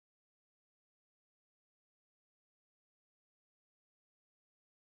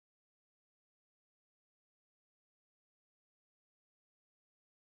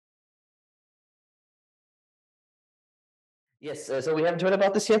Yes, so we haven't heard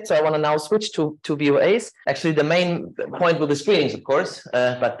about this yet, so I want to now switch to VOAs. Actually, the main point will be screenings, of course,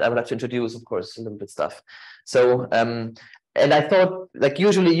 but I would like to introduce, of course, a little bit stuff. So, and I thought, like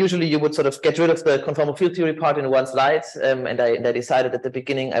usually you would sort of get rid of the conformal field theory part in one slide, and I decided at the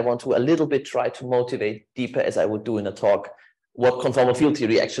beginning I want to a little bit try to motivate deeper, as I would do in a talk, what conformal field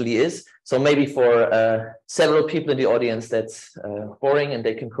theory actually is. So maybe for several people in the audience that's boring, and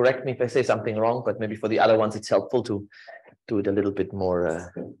they can correct me if I say something wrong, but maybe for the other ones it's helpful to do it a little bit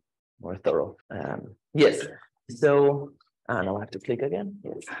more thorough. Yes. So now I have to click again.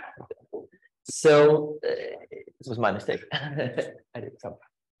 Yes. So this was my mistake.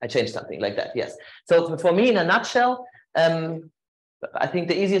 I changed something like that. Yes. So for me, in a nutshell, I think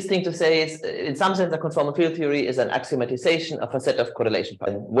the easiest thing to say is, in some sense, a conformal field theory is an axiomatization of a set of correlation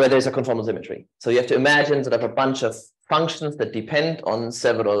functions where there's a conformal symmetry. So you have to imagine sort of a bunch of functions that depend on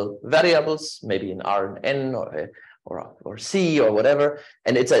several variables, maybe in R and N or C or whatever,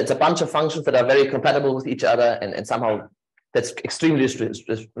 and it's a bunch of functions that are very compatible with each other, and somehow that's extremely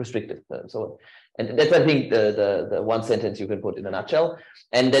restricted. And that's, I think, the one sentence you can put in a nutshell.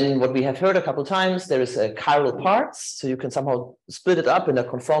 And then what we have heard a couple of times, there is chiral parts, so you can somehow split it up in a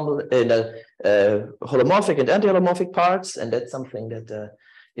conformal, in a holomorphic and anti-holomorphic parts, and that's something that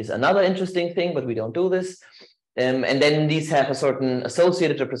is another interesting thing, but we don't do this. And then these have a certain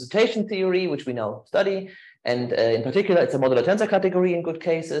associated representation theory, which we now study. And in particular, it's a modular tensor category in good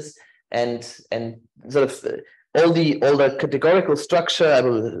cases, and sort of all the categorical structure. I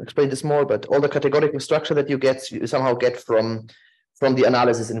will explain this more, but all the categorical structure that you somehow get from the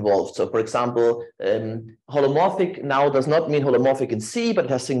analysis involved. So, for example, holomorphic now does not mean holomorphic in C, but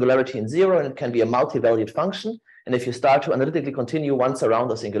it has singularity in 0, and it can be a multi-valued function. And if you start to analytically continue once around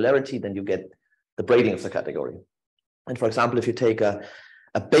the singularity, then you get the braiding of the category. And for example, if you take a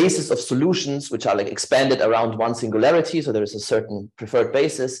basis of solutions which are like expanded around one singularity, so there is a certain preferred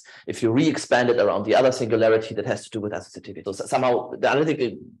basis. If you re-expand it around the other singularity, that has to do with associativity. So somehow the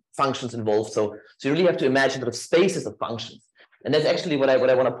analytical functions involved. So you really have to imagine sort of spaces of functions. And that's actually what I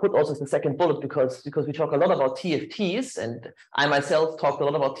want to put also as the second bullet, because we talk a lot about TFTs, and I myself talked a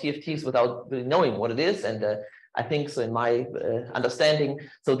lot about TFTs without really knowing what it is. And I think so in my understanding,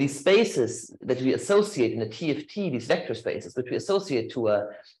 so these spaces that we associate in a TFT, these vector spaces that we associate to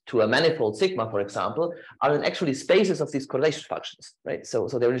a manifold sigma, for example, are then actually spaces of these correlation functions, right? So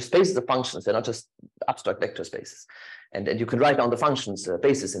they're spaces of functions, they're not just abstract vector spaces. And you can write down the functions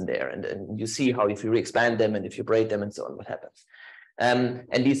basis in there, and you see how if you re-expand them and if you braid them and so on, what happens.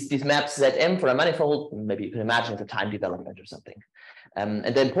 And these maps Zm for a manifold, maybe you can imagine it's a time development or something.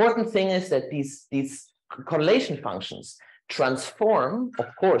 And the important thing is that these correlation functions transform, of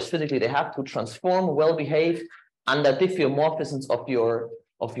course, physically they have to transform well-behaved under diffeomorphisms of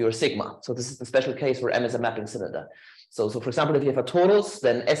your sigma. So this is the special case where M is a mapping cylinder. So for example, if you have a torus,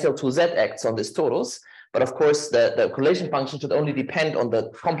 then SL2Z acts on this torus, but of course the correlation function should only depend on the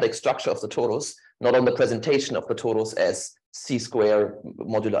complex structure of the torus, not on the presentation of the torus as C square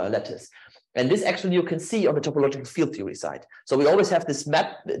modular a lattice. And this actually you can see on the topological field theory side. So we always have this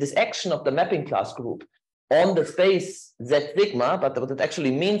action of the mapping class group on the space Z sigma, but what it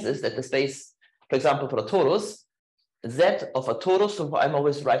actually means is that the space, for example, for a torus, Z of a torus, so I'm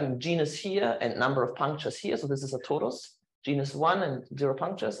always writing genus here and number of punctures here. So this is a torus, genus 1 and 0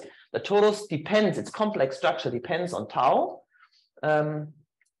 punctures. The torus depends, its complex structure depends on tau. And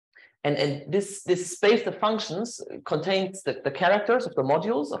this space of functions contains the characters of the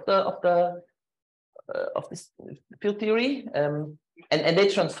modules of this field theory. And they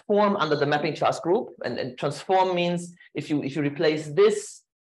transform under the mapping class group, and transform means if you replace this,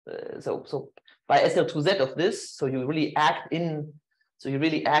 so by SL2Z of this, so you really act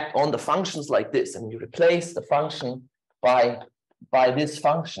on the functions like this, and you replace the function by this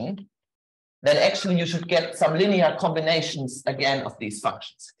function, then actually you should get some linear combinations again of these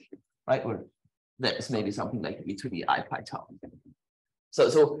functions, right? Or that is maybe something like e to the I pi tau.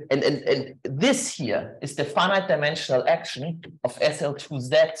 So this here is the finite dimensional action of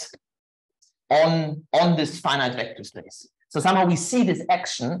SL2Z on this finite vector space. So somehow we see this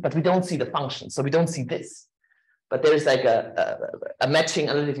action, but we don't see the function. So we don't see this. But there is like a matching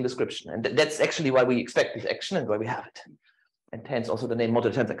analytical description. And that's actually why we expect this action and why we have it. And hence also the name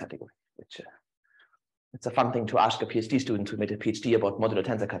modular tensor category, which it's a fun thing to ask a PhD student who made a PhD about modular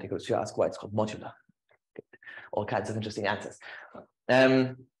tensor categories. You ask why it's called modular. All kinds of interesting answers.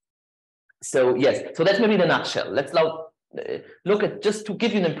 So yes, so that's maybe in a nutshell. Let's now look at, just to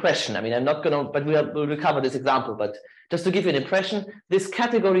give you an impression. I mean, I'm not going to, but we'll recover this example, but just to give you an impression, this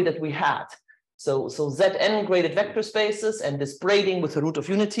category that we had, so Zn graded vector spaces and this braiding with the root of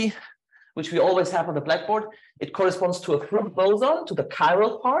unity, which we always have on the blackboard, it corresponds to a free boson, to the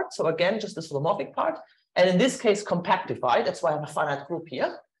chiral part. So again, just the holomorphic part. And in this case, compactified. That's why I have a finite group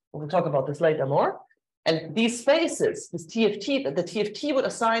here. We'll talk about this later more. And these spaces, this TFT, the TFT would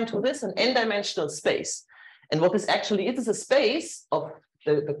assign to this an n-dimensional space. And what this actually is a space of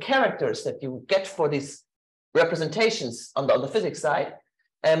the characters that you get for these representations on the physics side.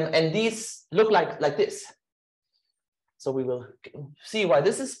 And these look like this. So we will see why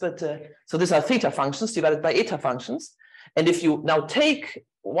this is, but so these are theta functions divided by eta functions. And if you now take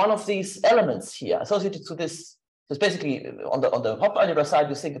one of these elements here associated to this, so it's basically on the Hopf algebra side,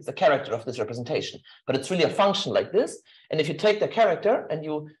 you think it's the character of this representation, but it's really a function like this. And if you take the character and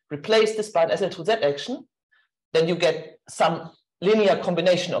you replace this by an SL2Z action, then you get some linear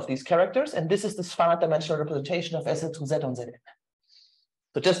combination of these characters. And this is this finite dimensional representation of SL2Z on Zn.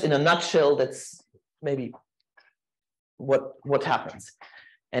 So just in a nutshell, that's maybe what happens.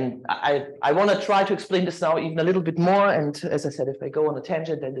 And I want to try to explain this now even a little bit more. And as I said, if I go on a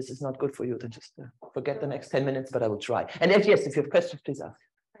tangent, then this is not good for you. Then just forget the next 10 minutes, but I will try. And if yes, if you have questions, please ask.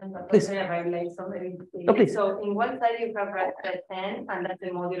 Please. So in one side you have reference 10, and that's the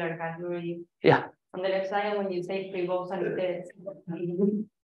modular category. Yeah. On the left side, when you say free boson, it's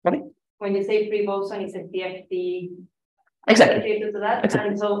Sorry? When you say free boson, it's a TFT. Exactly. To that. Exactly.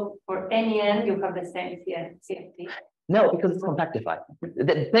 And so for any n, you have the same CFT. No, because it's compactified.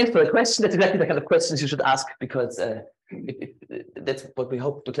 Thanks for the question. That's exactly the kind of questions you should ask, because that's what we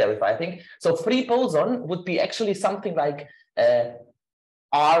hope to clarify, I think. So free boson would be actually something like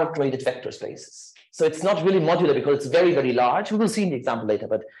R-graded vector spaces. So it's not really modular because it's very, very large. We will see in the example later,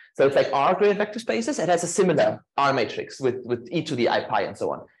 but so it's like R-graded vector spaces. It has a similar R matrix with e to the I pi and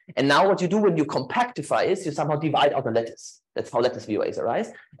so on. And now what you do when you compactify is you somehow divide out the lattice. That's how lattice VOAs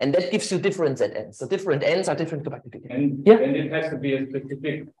arise. And that gives you different ZNs. So different n's are different compactification. And, yeah. And it has to be a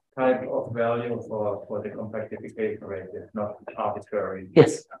specific type of value for the compactification rate. It's not arbitrary.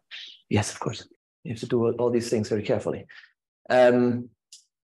 Yes. Yes, of course. You have to do all these things very carefully.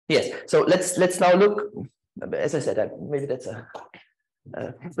 Yes. So let's now look. As I said, maybe that's a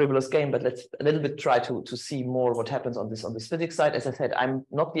frivolous game, but let's a little bit try to see more what happens on this physics side. As I said, I'm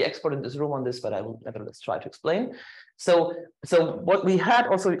not the expert in this room on this, but I will nevertheless try to explain. So what we had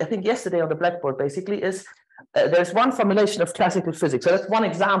also, I think yesterday on the blackboard basically is there's one formulation of classical physics. So that's one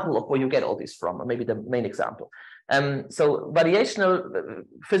example of where you get all these from, or maybe the main example. So variational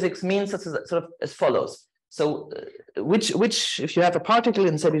physics means sort of as follows. So which if you have a particle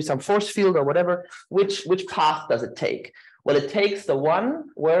in say some force field or whatever, which path does it take? Well, it takes the one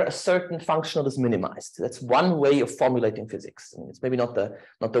where a certain functional is minimized. That's one way of formulating physics. I mean, it's maybe not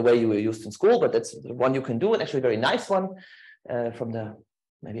the way you were used in school, but that's the one you can do, and actually a very nice one from the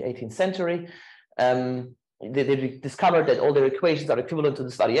maybe 18th century. They discovered that all their equations are equivalent to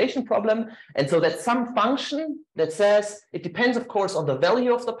this variation problem. And so that's some function that says it depends, of course, on the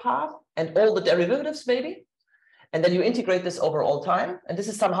value of the path and all the derivatives, maybe. And then you integrate this over all time. And this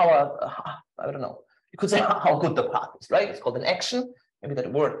is somehow I don't know, you could say how good the path is, right? It's called an action. Maybe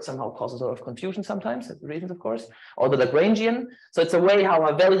that word somehow causes a lot of confusion sometimes, that's the reasons, of course. Or the Lagrangian. So it's a way how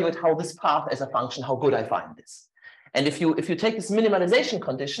I evaluate how this path as a function, how good I find this. And if you take this minimalization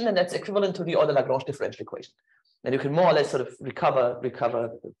condition, then that's equivalent to the Euler-Lagrange differential equation. And you can more or less sort of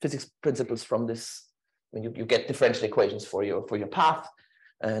recover physics principles from this when you get differential equations for your path.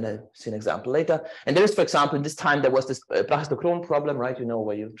 And I'll see an example later. And there is, for example, in this time, there was this Brachis-de-Crone problem, right? You know,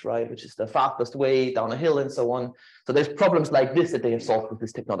 where you try, which is the fastest way down a hill and so on. So there's problems like this that they have solved with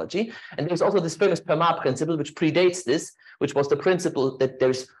this technology. And there's also this famous Fermat principle, which predates this, which was the principle that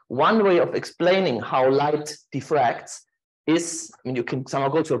there's one way of explaining how light diffracts is, I mean, you can somehow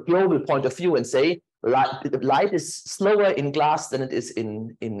go to a global point of view and say, light is slower in glass than it is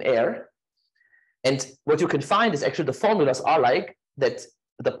in air. And what you can find is actually the formulas are like that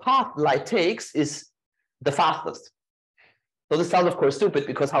the path light takes is the fastest. So this sounds, of course, stupid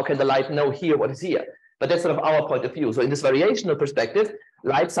because how can the light know here what is here? But that's sort of our point of view. So in this variational perspective,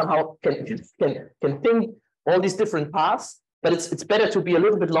 light somehow can think all these different paths, but it's better to be a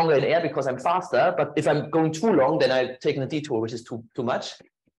little bit longer in air because I'm faster. But if I'm going too long, then I've taken a detour, which is too much.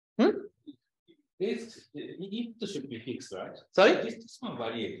 This should be fixed, right? Sorry? This one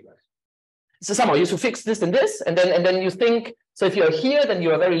varies, right? So somehow you should fix this and this, and then you think, so if you're here, then you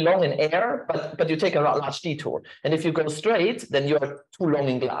are very long in air, but you take a large detour. And if you go straight, then you are too long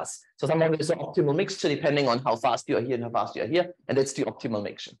in glass. So somehow there's an optimal mixture depending on how fast you are here and how fast you are here, and that's the optimal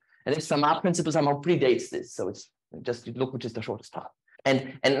mixture. And this Fermat principle somehow predates this, so it's just you look which is the shortest path.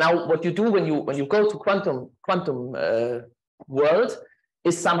 And now what you do when you go to quantum world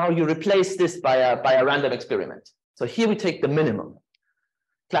is somehow you replace this by a random experiment. So here we take the minimum.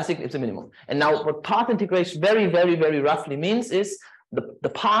 Classic is the minimum. And now what path integration very, very, very roughly means is the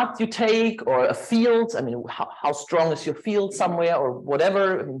path you take or a field, I mean, how strong is your field somewhere or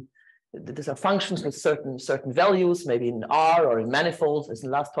whatever. I mean, these are functions with certain values, maybe in R or in manifolds, as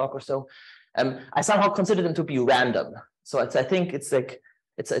in last talk or so. I somehow consider them to be random. So I think it's like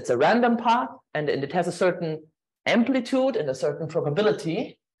it's a random path, and it has a certain amplitude and a certain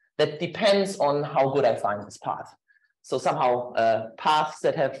probability that depends on how good I find this path. So somehow paths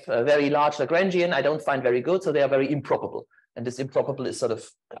that have a very large Lagrangian I don't find very good, so they are very improbable. And this improbable is sort of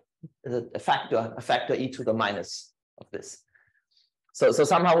a factor e to the minus of this. So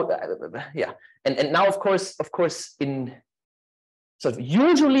somehow, yeah. And now, of course, in sort of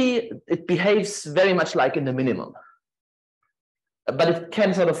usually it behaves very much like in the minimum. But it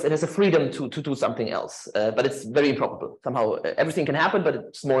can sort of, it has a freedom to do something else. But it's very improbable. Somehow everything can happen, but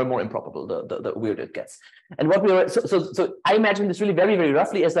it's more and more improbable the weirder it gets. And what we were, so I imagine this really very, very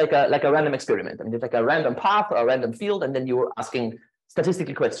roughly as like a random experiment. I mean, it's like a random path or a random field, and then you were asking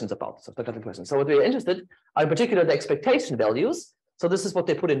statistical questions about statistical questions. So what we are interested are in particular the expectation values. So this is what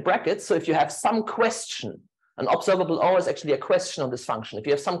they put in brackets. So if you have some question, an observable O is actually a question on this function. If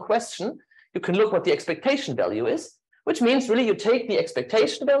you have some question, you can look what the expectation value is, which means really you take the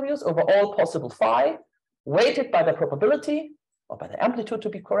expectation values over all possible phi, weighted by the probability, or by the amplitude to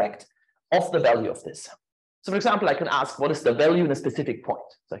be correct, of the value of this. So for example, I can ask, what is the value in a specific point?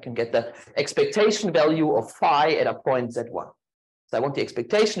 So I can get the expectation value of phi at a point Z1. So I want the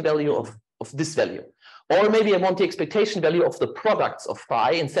expectation value of this value. Or maybe I want the expectation value of the products of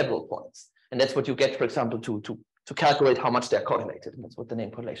phi in several points. And that's what you get, for example, to calculate how much they're correlated. And that's what the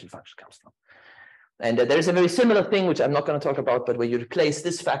name correlation function comes from. And there is a very similar thing, which I'm not going to talk about, but where you replace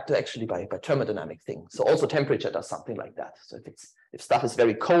this factor actually by thermodynamic thing. So also temperature does something like that. So if stuff is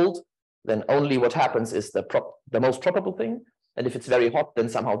very cold, then only what happens is the most probable thing. And if it's very hot, then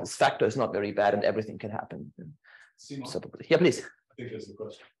somehow this factor is not very bad and everything can happen. Yeah, please. I think there's a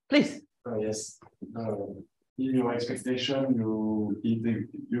question. Please. Yes. In your expectation, you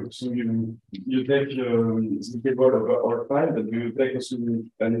take the integral over all phi, but you take also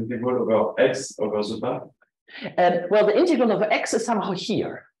an integral over x over the path? Well, the integral over x is somehow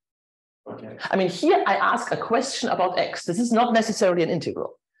here. Okay. I mean, here I ask a question about x. This is not necessarily an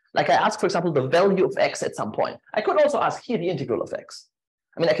integral. Like I ask, for example, the value of x at some point. I could also ask here the integral of x.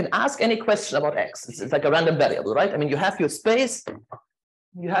 I mean, I can ask any question about x. It's like a random variable, right? I mean, you have your space.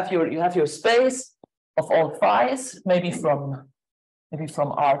 You have your space of all phi's, maybe from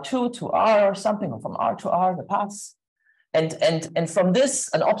R2 to R or something, or from R to R, the paths. And from this,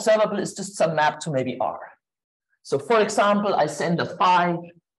 an observable is just some map to maybe R. So for example, I send a phi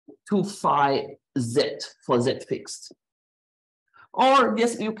to phi z for z fixed. Or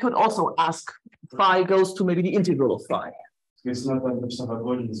yes, you could also ask phi goes to maybe the integral of phi. It's not an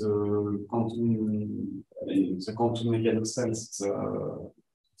observable in the quantum mechanics sense.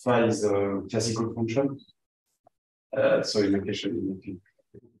 Phi is a classical function. So in the question,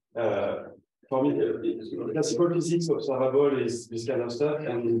 for me, classical physics observable is this kind of stuff,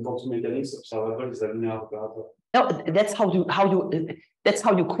 and in quantum mechanics observable is a linear operator. No, that's how you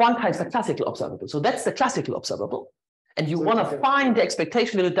quantize the classical observable. So that's the classical observable, and you want to find the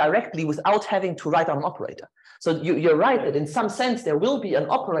expectation value directly without having to write down an operator. So you're right that in some sense there will be an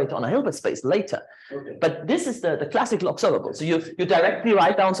operator on a Hilbert space later, but this is the classical observable. So you directly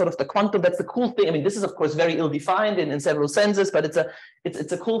write down sort of the quantum. That's the cool thing. I mean, this is of course very ill-defined in several senses, but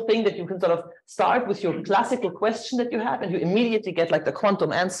it's a cool thing that you can sort of start with your classical question that you have, and you immediately get like the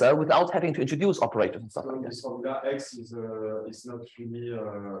quantum answer without having to introduce operators and stuff like that. This formula x is not really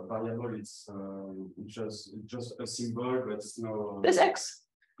a variable. It's just a symbol, but it's no. This x.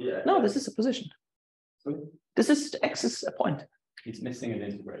 Yeah. No, this is a position. Sorry? This is x is a point. It's missing an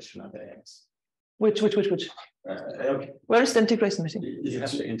integration of x. Which? Okay. Where is the integration missing? You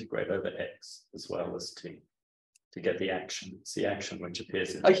have to integrate over x as well as t to get the action. It's the action which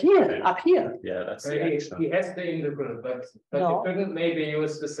appears in Here, up here. Yeah, that's the He action. has the integral, but No. you couldn't maybe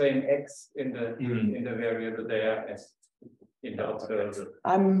use the same x in the variable there as in the observable.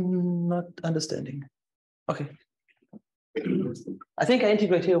 I'm not understanding. Okay. I think I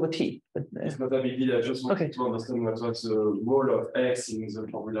integrate here over t. But, It's not a big deal. I just wanted to understand what was the role of x in the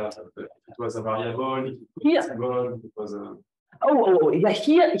formula. It was a variable. It was a. Yeah.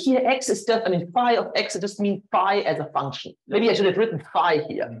 Here x is just. I mean, phi of x. It just means phi as a function. Maybe I should have written phi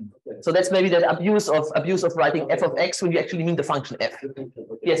here. Okay. So that's maybe that abuse of writing f of x when you actually mean the function f.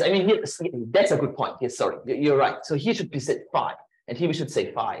 Yes, I mean here, that's a good point. Yes, sorry, you're right. So here should be said phi, and here we should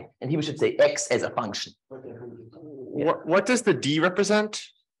say phi, and here we should say x as a function. Okay. What does the D represent?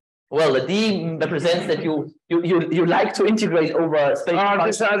 Well, the D represents that you like to integrate over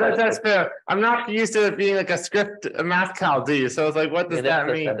space. That's fair. I'm not used to it being like a script, a math cal D. So it's like, what does that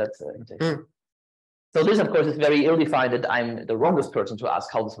mean? So this, of course, is very ill-defined, and I'm the wrongest person to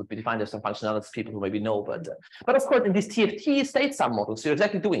ask how this would be defined. There's some functionalities people who maybe know, but of course, in these TFT state sum models, you're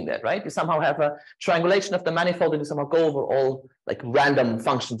exactly doing that, right? You somehow have a triangulation of the manifold, and you somehow go over all like random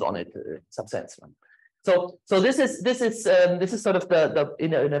functions on it in some sense. So this is sort of the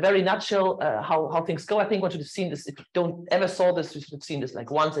in a very nutshell how things go. I think once you've seen this, if you don't ever saw this, you should have seen this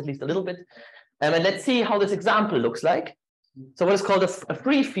like once at least a little bit. And let's see how this example looks like. So what is called a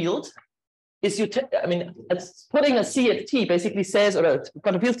free field is it's putting a CFT basically says, or a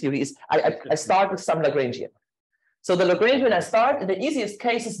quantum field theory is I start with some Lagrangian. So the Lagrangian I start in the easiest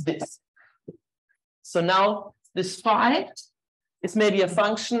case is this. So now this phi is maybe a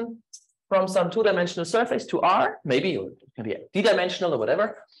function from some two-dimensional surface to R, maybe, or it can be d-dimensional or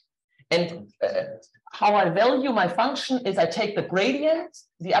whatever. And how I value my function is I take the gradient,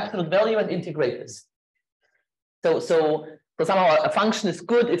 the absolute value, and integrate this. So somehow a function is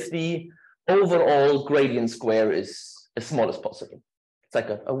good if the overall gradient square is as small as possible. It's like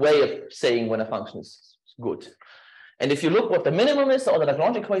a way of saying when a function is good. And if you look what the minimum is, or the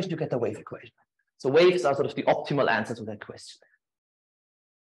Lagrange equation, you get the wave equation. So waves are sort of the optimal answer to that question.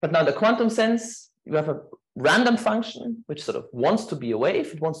 But now in the quantum sense, you have a random function which sort of wants to be a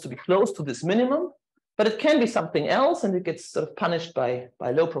wave. It wants to be close to this minimum, but it can be something else, and it gets sort of punished by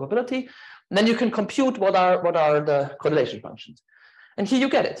low probability. And then you can compute what are the correlation functions. And here you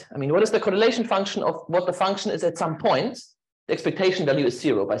get it. I mean, what is the correlation function of what the function is at some point? The expectation value is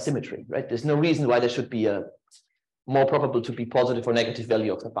 0 by symmetry, right? There's no reason why there should be a more probable to be positive or negative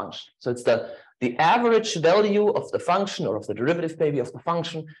value of the function. So it's the average value of the function, or of the derivative maybe of the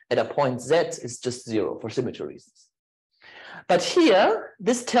function at a point z is just 0 for symmetry reasons. But here,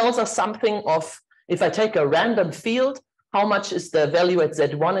 this tells us something of, if I take a random field, how much is the value at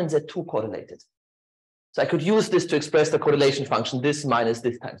z1 and z2 correlated? So I could use this to express the correlation function, this minus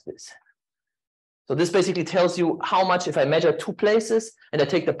this times this. So this basically tells you how much, if I measure two places and I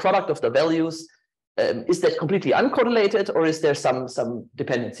take the product of the values, is that completely uncorrelated, or is there some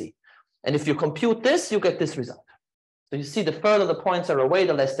dependency? And if you compute this, you get this result. So you see, the further the points are away,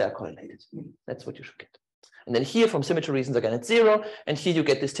 the less they are correlated. That's what you should get. And then here, from symmetry reasons, again, it's 0. And here you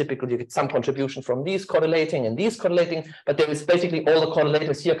get this typical, you get some contribution from these correlating and these correlating, but there is basically all the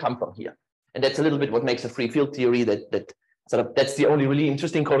correlators here come from here. And that's a little bit what makes a free field theory, that's the only really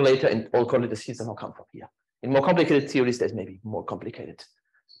interesting correlator, and all correlators here somehow come from here. In more complicated theories, there's maybe more complicated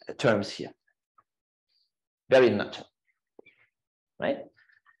terms here. Very nutshell, right?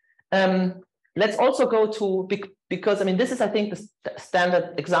 Let's also go to, because I mean, this is, I think, the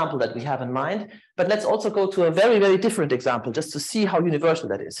standard example that we have in mind, but let's also go to a very, very different example just to see how universal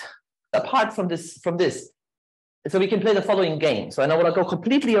that is. Apart from this, so we can play the following game. So I now want to go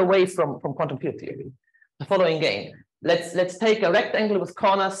completely away from quantum field theory. The following game. Let's take a rectangle with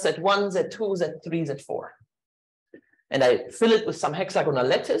corners z1, z2, z3, z4. And I fill it with some hexagonal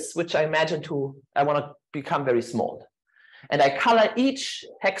lattice, which I imagine I want to become very small. And I color each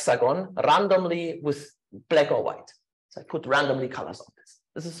hexagon randomly with black or white. So I put randomly colors on this.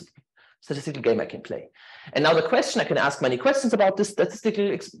 This is a statistical game I can play. And now the question, I can ask many questions about this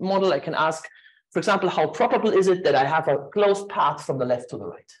statistical model. I can ask, for example, how probable is it that I have a closed path from the left to the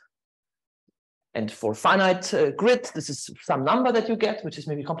right? And for finite grid, this is some number that you get, which is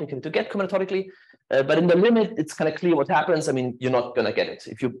maybe complicated to get combinatorically. But in the limit, it's kind of clear what happens. I mean, you're not going to get it.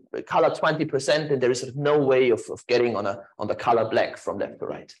 If you color 20%, then there is sort of no way of getting on the color black from left to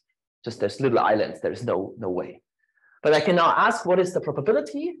right. Just there's little islands. There is no way. But I can now ask, what is the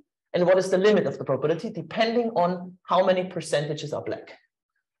probability and what is the limit of the probability, depending on how many percentages are black.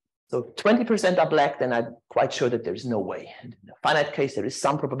 So 20% are black, then I'm quite sure that there is no way. In the finite case, there is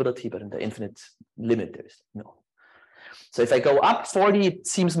some probability, but in the infinite limit, there is no. So if I go up 40, it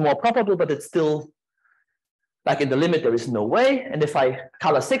seems more probable, but it's still, like in the limit, there is no way. And if I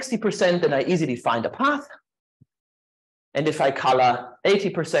color 60%, then I easily find a path. And if I color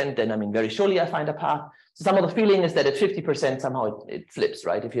 80%, then I mean, very surely I find a path. So some of the feeling is that at 50%, somehow it flips,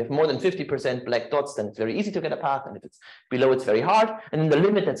 right? If you have more than 50% black dots, then it's very easy to get a path. And if it's below, it's very hard. And in the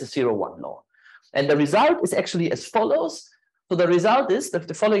limit, that's a 0-1 law. And the result is actually as follows. So the result is that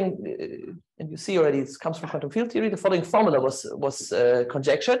the following, and you see already, it comes from quantum field theory. The following formula was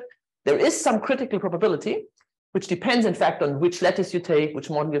conjectured. There is some critical probability, which depends, in fact, on which lattice you take, which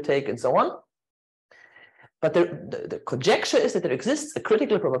model you take, and so on. But the conjecture is that there exists a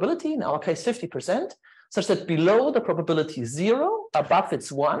critical probability, in our case 50%, such that below the probability 0, above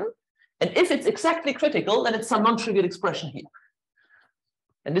it's 1. And if it's exactly critical, then it's some non-trivial expression here.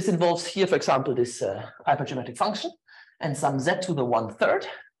 And this involves here, for example, this hypergeometric function and some z to the 1/3.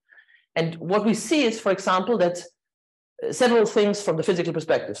 And what we see is, for example, that several things from the physical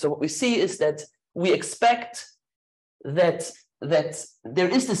perspective. So what we see is that we expect that there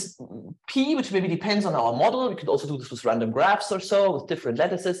is this p, which maybe depends on our model. We could also do this with random graphs or so, with different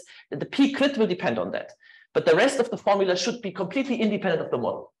lattices, that the p crit will depend on that. But the rest of the formula should be completely independent of the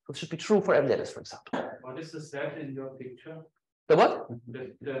model. So it should be true for every lattice, for example. What is the set in your picture? The what?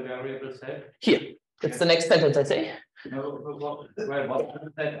 The variable set? Here. That's the next sentence I say. No, what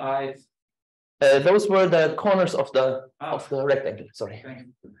set I? Those were the corners of the rectangle. Sorry.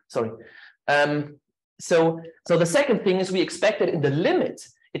 Sorry. So the second thing is we expect that in the limit,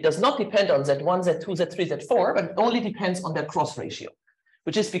 it does not depend on Z1, Z2, Z3, Z4, but it only depends on their cross ratio,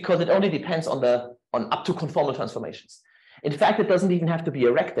 which is because it only depends on up to conformal transformations. In fact, it doesn't even have to be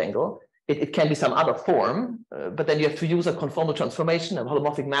a rectangle. It can be some other form, but then you have to use a conformal transformation, a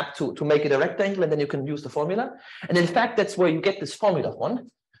holomorphic map to make it a rectangle, and then you can use the formula. And in fact, that's where you get this formula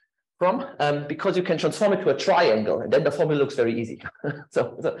from, because you can transform it to a triangle, and then the formula looks very easy. So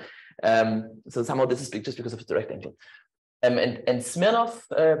somehow this is just because of the rectangle. And Smirnov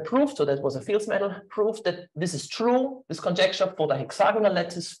proved, so that was a Fields medal, proved that this is true, this conjecture for the hexagonal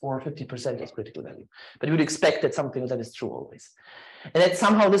lattice for 50% as critical value. But you would expect that something that is true always. And that's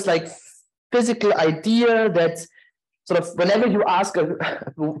somehow this like physical idea that sort of whenever you ask a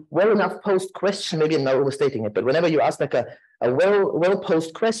well enough posed question, maybe I'm now overstating it, but whenever you ask like a well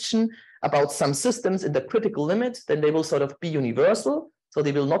posed question about some systems in the critical limit, then they will sort of be universal. So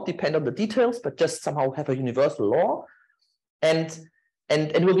they will not depend on the details, but just somehow have a universal law. And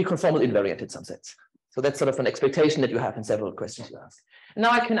will be conformal invariant in some sense. So that's sort of an expectation that you have in several questions you ask. And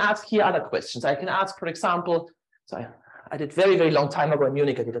now I can ask here other questions. I can ask, for example, so I did very, very long time ago in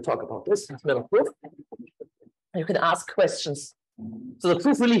Munich, I did a talk about this, Smirnov proof. You can ask questions. So the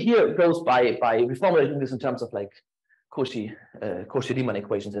proof really here goes by reformulating this in terms of like Cauchy-Riemann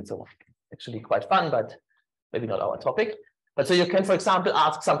equations and so on. Actually quite fun, but maybe not our topic. But so you can, for example,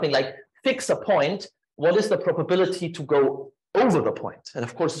 ask something like, fix a point. What is the probability to go over the point? And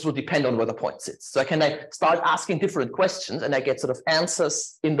of course, this will depend on where the point sits. So I can like start asking different questions and I get sort of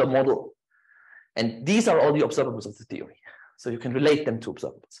answers in the model. And these are all the observables of the theory. So you can relate them to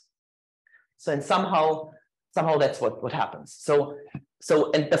observables. So and somehow that's what happens. So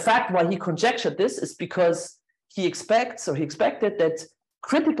and the fact why he conjectured this is because he expected that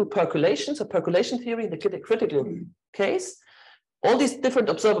critical percolation, so percolation theory in the critical case, all these different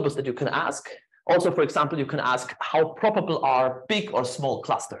observables that you can ask. Also, for example, you can ask how probable are big or small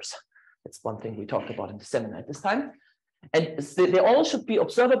clusters. That's one thing we talked about in the seminar at this time. And they all should be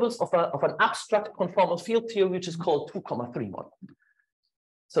observables of an abstract conformal field theory, which is called 2,3 model.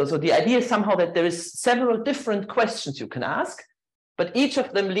 So the idea is somehow that there is several different questions you can ask, but each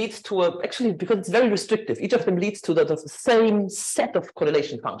of them leads to actually, because it's very restrictive, each of them leads to the same set of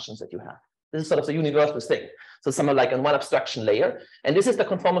correlation functions that you have. This is sort of the universal thing. So somewhere like on one abstraction layer. And this is the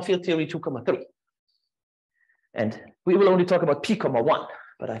conformal field theory 2,3. And we will only talk about p,1,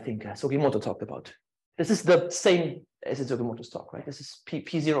 but I think Sugimoto talked about. This is the same as in Sugimoto's talk, right? This is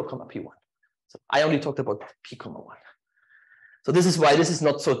p0, p1. So I only talked about p,1. So this is why this is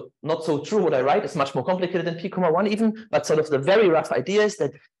not so true what I write. It's much more complicated than p,1 even, but sort of the very rough idea is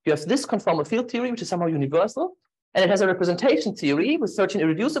that you have this conformal field theory, which is somehow universal, and it has a representation theory with 13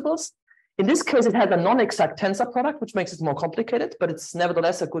 irreducibles. In this case, it has a non-exact tensor product, which makes it more complicated, but it's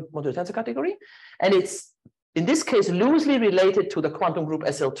nevertheless a good modular tensor category. And it's, in this case, loosely related to the quantum group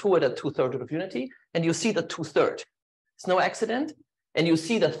SL2 at a 2/3 root of unity. And you see the 2/3. It's no accident. And you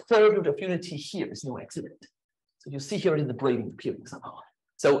see the 3rd root of unity here is no accident. So you see here in the braiding appearing somehow.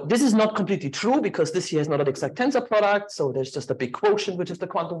 So this is not completely true because this here is not an exact tensor product. So there's just a big quotient, which is the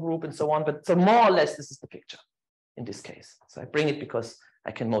quantum group and so on. But so more or less, this is the picture in this case. So I bring it because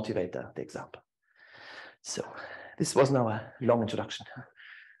I can motivate the example. So this was now a long introduction.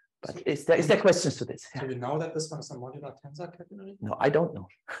 But is there questions to this? So you know that this one is a modular tensor category? No, I don't know.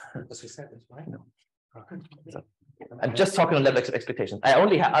 As you said this, right? No. So, I'm just talking on level of expectations. I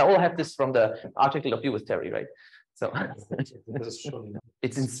all have this from the article of you with Terry, right? So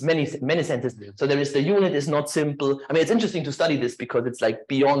it's in many senses. So there is the unit is not simple. I mean, it's interesting to study this because it's like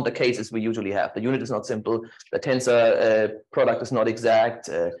beyond the cases we usually have. The unit is not simple. The tensor product is not exact.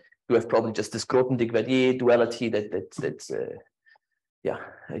 You have probably just this Grothendieck-Verdier duality that's yeah,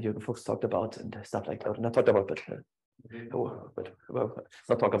 Jürgen Fuchs talked about and stuff like that. Not talked about, but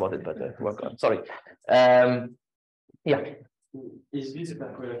not talk about it, but work on. Sorry. Yeah. Is this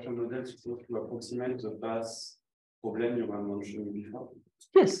percolation model supposed to approximate the past problem you were mentioning before?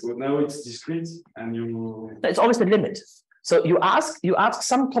 Yes. So now it's discrete and you. It's always the limit. So you ask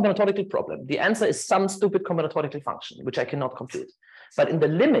some combinatorical problem. The answer is some stupid combinatorical function, which I cannot compute. But in the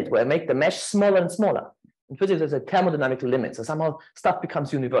limit where I make the mesh smaller and smaller, in physics there's a thermodynamic limit. So somehow stuff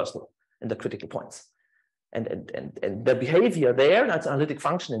becomes universal in the critical points. And the behavior there, that's an analytic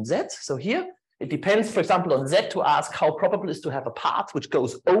function in Z. So here it depends, for example, on Z to ask how probable it is to have a path which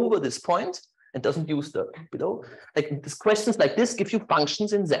goes over this point and doesn't use the below. Like these questions like this give you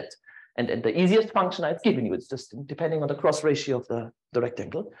functions in Z. And the easiest function I've given you, it's just depending on the cross ratio of the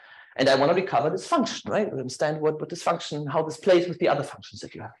rectangle. And I want to recover this function, right? Understand what this function, how this plays with the other functions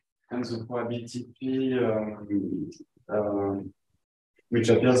that you have. And the probability P, which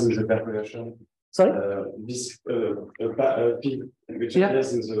appears in the calculation. Sorry? This P, which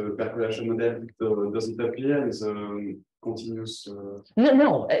appears in the calculation model, does it appear in the continuous?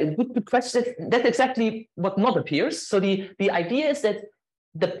 No, good question. That's exactly what not appears. So the idea is that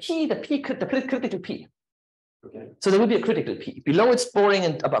the critical P. Okay. So there will be a critical P. Below it's boring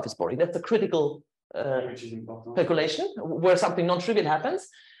and above it's boring. That's the critical which is important. calculation where something non-trivial happens.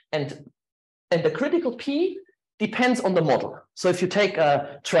 And the critical P depends on the model. So if you take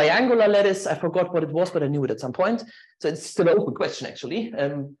a triangular lattice, I forgot what it was, but I knew it at some point. So it's still an open question, actually.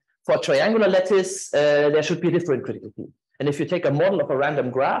 For a triangular lattice, there should be a different critical P. And if you take a model of a random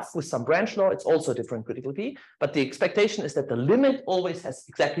graph with some branch law, it's also a different critical P. But the expectation is that the limit always has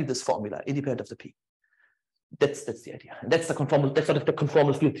exactly this formula, independent of the P. That's the idea. And that's the conformal. That's sort of the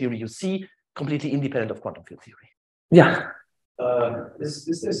conformal field theory you see, completely independent of quantum field theory. Yeah. Is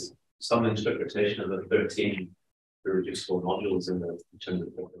this some interpretation of the 13 irreducible modules in terms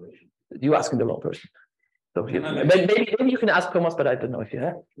of population? You're asking the wrong person. So maybe you can ask Thomas, but I don't know if you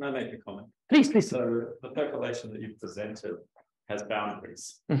have. Can I make a comment? Please. So the population that you've presented has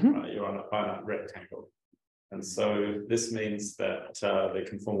boundaries. Mm-hmm. You're on a finite rectangle. And so this means that the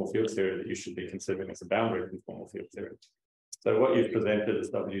conformal field theory that you should be considering as a boundary conformal field theory. So what you've presented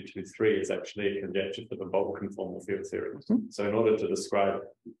as W23 is actually a conjecture for the bulk conformal field theory. Mm-hmm. So in order to describe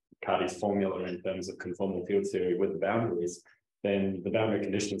Cardy's formula in terms of conformal field theory with the boundaries, then the boundary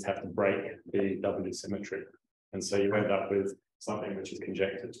conditions have to break the W symmetry. And so you end up with something which is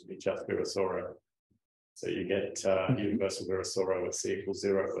conjectured to be just Virasoro. So you get universal Virasoro at C equals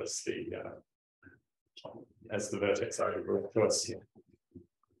 0 as the vertex algebra choice here.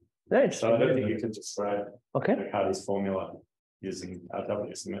 So I don't think you can describe Cardy's formula using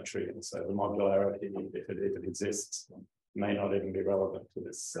W symmetry. And so the modularity, if it exists, may not even be relevant to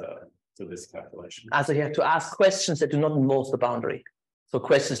this calculation. So you have to ask questions that do not involve the boundary. So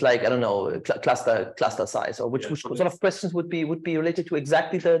questions like, I don't know, cluster size, or which sort of questions would be related to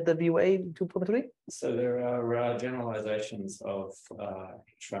exactly the VOA 2.3? So there are generalizations of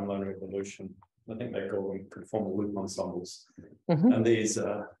Schramm-Lehner evolution. I think they call them conformal loop ensembles. Mm-hmm. And these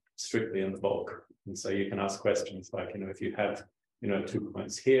are strictly in the bulk. And so you can ask questions like, if you have 2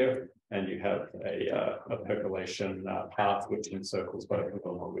 points here, and you have a percolation path which encircles both of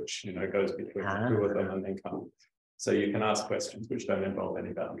them, or which goes between the two of them and then comes. So you can ask questions which don't involve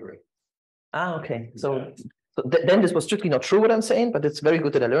any boundary. Okay. So then this was strictly not true what I'm saying, but it's very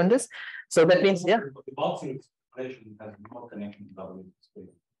good that I learned this. So that means, yeah. The bulk explanation has no connection to W.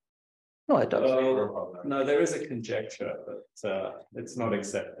 No, it does. No, there is a conjecture, but it's not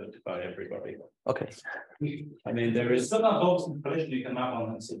accepted by everybody. Okay. I mean, there is certain bulk interpolation you can map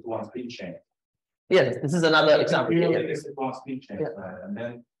on one spin chain. Yes, this is another example. It's one spin chain, and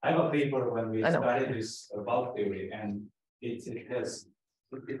then I have a paper when we studied this bulk theory, and it's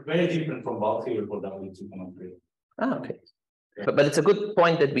very different from bulk theory for W2.3. Okay. But it's a good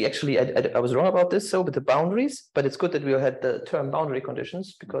point that we actually, I was wrong about this, so with the boundaries, but it's good that we had the term boundary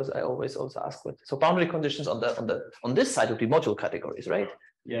conditions, because I always also ask what, so boundary conditions on this side would be module categories, right?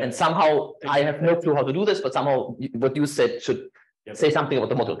 Yeah. And somehow I have no clue how to do this, but somehow what you said should say something about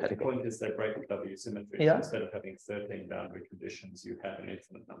the module category. The point is they break the W symmetry. Yeah. Instead of having 13 boundary conditions, you have an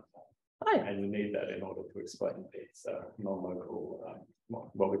infinite number. Oh, yeah. And you need that in order to explain these non-local,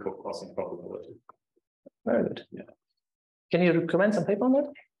 what we call crossing probability. Very good. Yeah. Can you recommend some paper on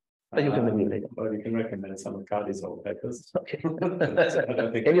that? Or you can maybe later. Well, you can recommend some of Cardy's old papers. Okay. I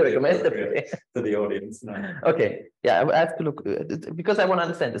don't think can you recommend them to the audience? No. Okay. Yeah, I have to look because I want to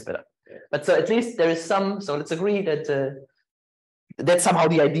understand this better. Yeah. But so at least there is some. So let's agree that that's somehow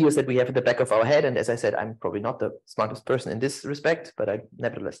the ideas that we have at the back of our head. And as I said, I'm probably not the smartest person in this respect, but I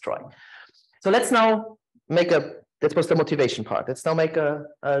nevertheless try. So let's now make that was the motivation part. Let's now make a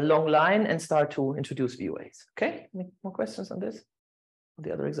long line and start to introduce VUAs. Okay, any more questions on this?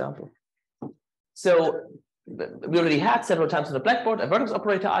 The other example. So we already had several times on the blackboard, a vertex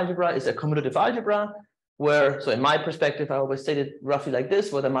operator algebra is a commutative algebra where, so in my perspective, I always state it roughly like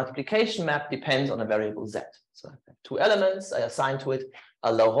this, where the multiplication map depends on a variable z. So I have two elements, I assign to it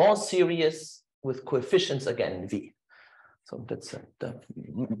a Laurent series with coefficients again v. So that's the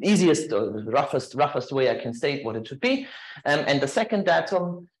easiest or the roughest way I can state what it should be. And the second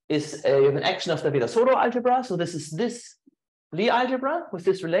datum is an action of the Virasoro algebra. So this is this Lie algebra with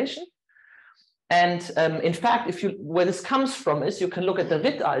this relation. And in fact, where this comes from is you can look at the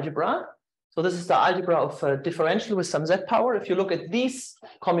Witt algebra. So this is the algebra of differential with some z power. If you look at these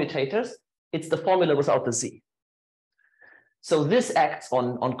commutators, it's the formula without the z. So this acts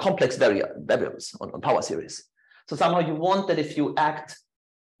on complex variables, on power series. So somehow you want that if you act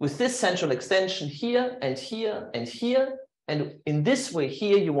with this central extension here and here and here, and in this way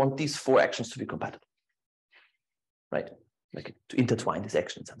here, you want these four actions to be compatible, right? Like to intertwine this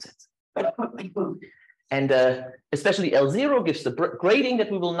action in some sense. And especially L0 gives the grading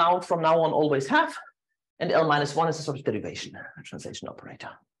that we will now from now on always have, and L-1 is a sort of derivation, a translation operator.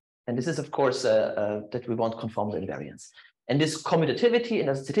 And this is of course that we want conformal invariance. And this commutativity and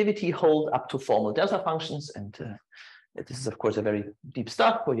associativity hold up to formal delta functions. And this is, of course, a very deep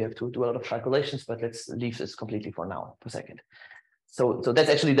stuff where you have to do a lot of calculations, but let's leave this completely for now, for a second. So that's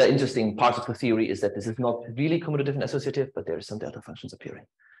actually the interesting part of the theory, is that this is not really commutative and associative, but there is some delta functions appearing.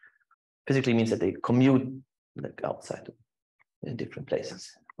 Physically means that they commute like outside in different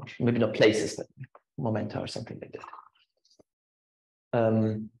places. Maybe not places, but momenta or something like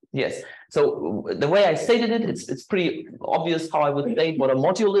that. Yes, so the way I stated it, it's pretty obvious how I would state what a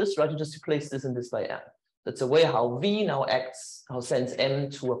module is, right? You just replace this and this by m. That's a way how V now acts, how sends m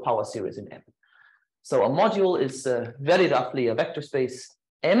to a power series in m. So a module is very roughly a vector space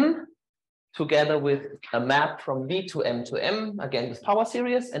m together with a map from V to m, again with power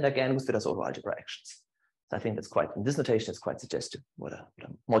series, and again with Virasoro algebra actions. So I think that's quite, in this notation, it's quite suggestive what a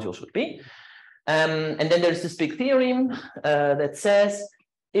module should be. And then there's this big theorem that says,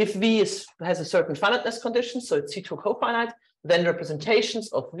 if V has a certain finiteness condition, so it's C2 cofinite, then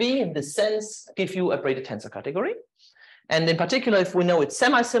representations of V in this sense give you a braided tensor category. And in particular, if we know it's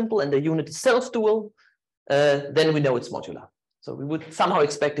semi-simple and the unit is self-dual, then we know it's modular. So we would somehow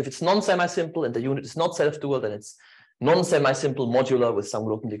expect if it's non-semi-simple and the unit is not self-dual, then it's non-semi-simple modular with some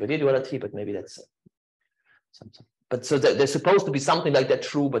Roten-Ligadier duality, but maybe that's something. But so there's supposed to be something like that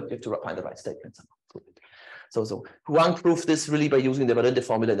true, but you have to find the right statement somehow. So Huang proved this really by using the Valente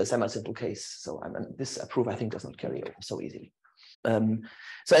formula in the semi-simple case. So this proof, I think, does not carry over so easily. And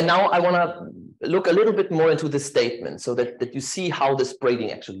now I want to look a little bit more into this statement so that you see how this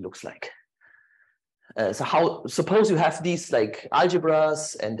braiding actually looks like. So suppose you have these like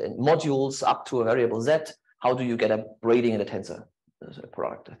algebras and modules up to a variable z, how do you get a braiding in a tensor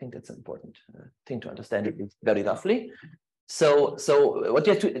product? I think that's an important thing to understand it very roughly. So what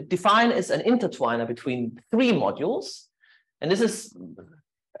you have to define is an intertwiner between three modules. And this is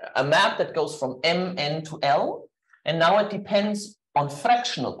a map that goes from Mn to L. And now it depends on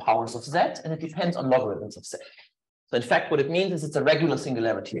fractional powers of Z, and it depends on logarithms of Z. So in fact, what it means is it's a regular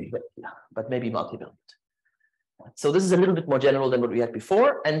singularity, but maybe multivariate. So this is a little bit more general than what we had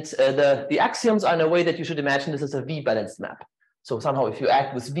before. And the axioms are in a way that you should imagine this is a V-balanced map. So somehow if you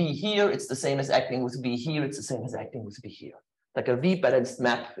act with V here, it's the same as acting with V here, it's the same as acting with V here. Like a V-balanced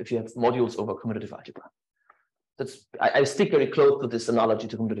map if you have modules over commutative algebra. That's I stick very close to this analogy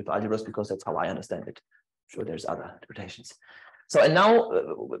to commutative algebras because that's how I understand it. I'm sure there's other interpretations. So and now,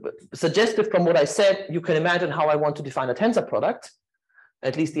 suggestive from what I said, you can imagine how I want to define a tensor product,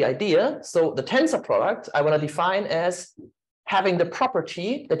 at least the idea. So the tensor product I want to define as having the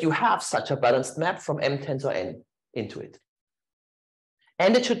property that you have such a balanced map from M tensor N into it.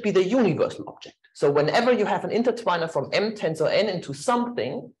 And it should be the universal object. So whenever you have an intertwiner from M tensor N into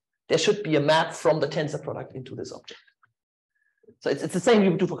something, there should be a map from the tensor product into this object. So it's the same you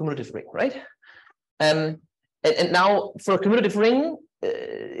would do for commutative ring, right? And now for a commutative ring,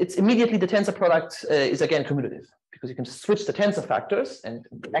 it's immediately the tensor product is again commutative because you can just switch the tensor factors and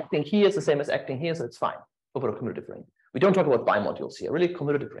acting here is the same as acting here, so it's fine over a commutative ring. We don't talk about bimodules here, really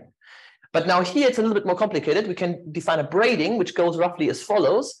commutative ring. But now here it's a little bit more complicated. We can define a braiding which goes roughly as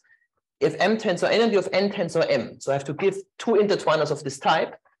follows. If M tensor N and you have N tensor M, so I have to give two intertwiners of this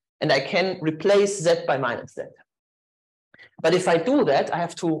type, and I can replace Z by minus Z. But if I do that, I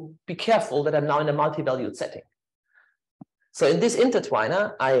have to be careful that I'm now in a multi-valued setting. So in this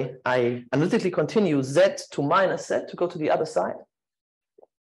intertwiner, I analytically continue Z to minus Z to go to the other side.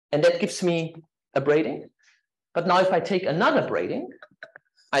 And that gives me a braiding. But now if I take another braiding,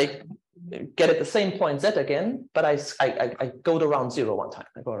 I get at the same point Z again, but I go around 0 one time.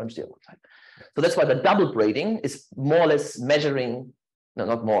 I go around 0 one time. So that's why the double braiding is more or less measuring No,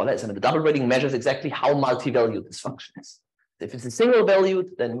 not more or less. I mean, the double braiding measures exactly how multi-valued this function is. If it's a single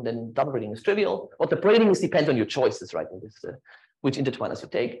valued, then double braiding is trivial. What the braiding is depends on your choices, right? And this, which intertwiners you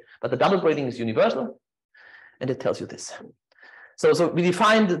take. But the double braiding is universal, and it tells you this. So we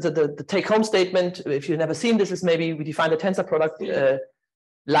defined the take-home statement. If you've never seen this, is maybe we define the tensor product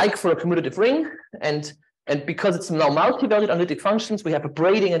like for a commutative ring, and because it's now multi-valued analytic functions, we have a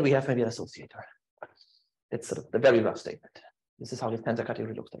braiding and we have maybe an associator. It's sort of the very rough statement. This is how this tensor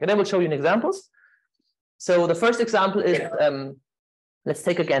category looks like. And then we'll show you in examples. So the first example is, let's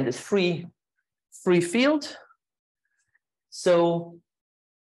take again this free field. So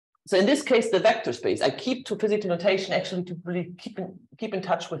in this case, the vector space, I keep to physical notation actually to really keep in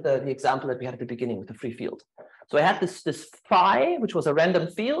touch with the example that we had at the beginning with the free field. So I have this phi, which was a random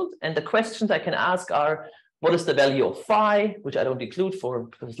field, and the questions I can ask are, what is the value of phi, which I don't include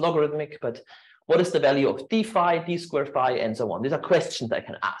because it's logarithmic, but what is the value of d phi, d square phi, and so on. These are questions I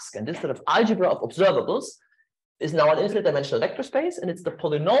can ask. And this sort of algebra of observables is now an infinite dimensional vector space, and it's the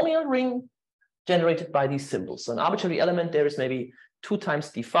polynomial ring generated by these symbols. So an arbitrary element there is maybe 2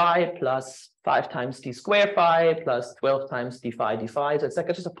 times d phi plus 5 times d square phi plus 12 times d phi d phi. So it's like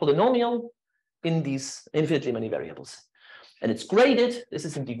just a polynomial in these infinitely many variables. And it's graded. This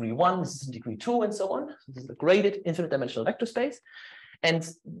is in degree 1, this is in degree 2, and so on. So this is a graded infinite dimensional vector space. And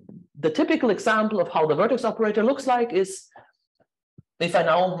the typical example of how the vertex operator looks like is if I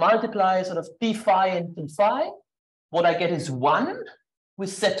now multiply sort of d phi and d phi, what I get is 1 with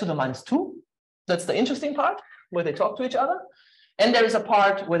z to the minus 2. That's the interesting part where they talk to each other. And there is a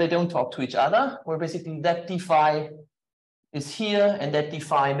part where they don't talk to each other, where basically that d phi is here and that d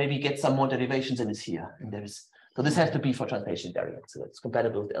phi maybe gets some more derivations and is here. And there is, so this has to be for translation invariant. So it's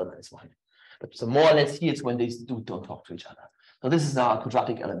compatible with L-1. But so more or less here it's when they don't talk to each other. So this is now a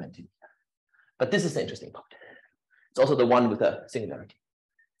quadratic element in here. But this is the interesting part. It's also the one with a singularity.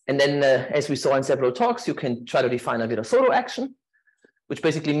 And then as we saw in several talks, you can try to define a Virasoro action, which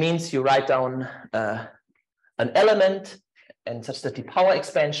basically means you write down an element and such that the power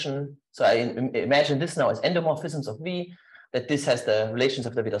expansion. So I imagine this now as endomorphisms of V, that this has the relations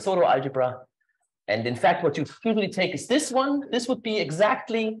of the Virasoro algebra. And in fact, what you usually take is this one. This would be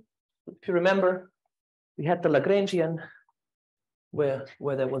exactly, if you remember, we had the Lagrangian where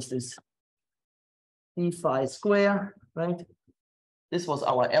there was this d phi square, right? This was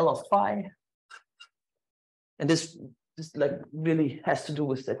our L of phi. And this like really has to do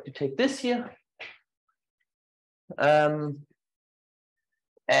with that. You take this here. And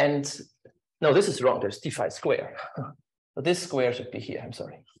no, this is wrong. There's d phi square. So this square should be here. I'm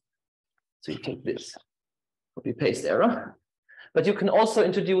sorry. So you take this. Copy paste error. But you can also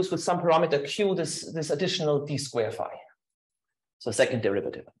introduce with some parameter q this additional d square phi. So second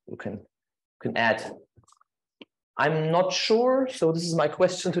derivative. You can add. I'm not sure. So this is my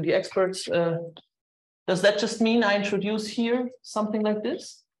question to the experts. Does that just mean I introduce here something like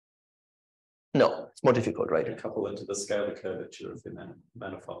this? No, it's more difficult, right? You couple it to the scalar curvature of the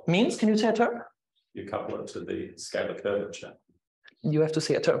manifold. Means, can you say a term? You couple it to the scalar curvature. You have to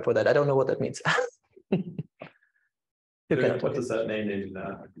say a term for that. I don't know what that means. What does that mean in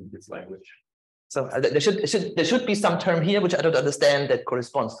this language? So there should be some term here which I don't understand that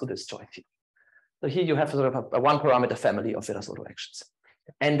corresponds to this choice here. So here you have sort of a one-parameter family of Virasoro actions.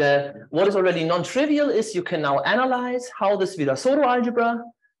 And what is already non-trivial is you can now analyze how this Virasoro algebra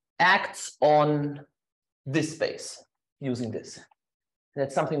acts on this space using this.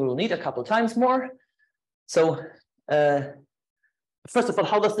 That's something we will need a couple times more. So first of all,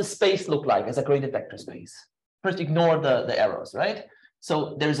 how does this space look like as a graded vector space? First, ignore the arrows, right?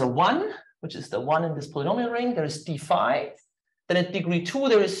 So there's a 1, which is the 1 in this polynomial ring. There is d phi. Then at degree 2,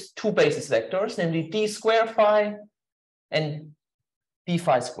 there is 2 basis vectors, namely d square phi and d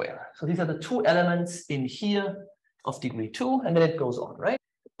phi square. So these are the 2 elements in here of degree 2, and then it goes on, right?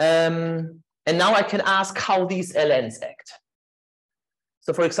 And now I can ask how these ln's act.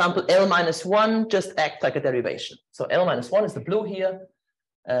 So for example, L minus 1 just acts like a derivation. So L minus 1 is the blue here,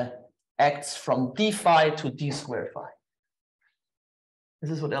 acts from d phi to d square phi.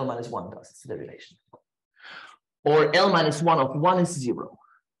 This is what L minus 1 does, it's a derivation. Or L minus 1 of 1 is 0.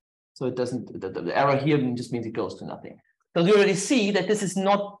 So it doesn't, the error here just means it goes to nothing. So you already see that this is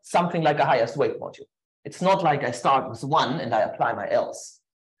not something like a highest weight module. It's not like I start with 1 and I apply my L's.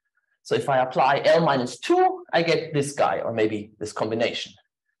 So if I apply L minus 2, I get this guy, or maybe this combination,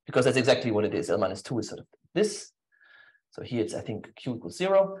 because that's exactly what it is. L minus 2 is sort of this. So here it's, I think, q equals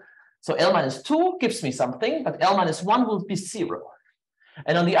 0. So L minus 2 gives me something, but L minus 1 will be 0.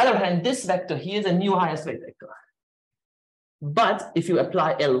 And on the other hand, this vector here is a new highest weight vector. But if you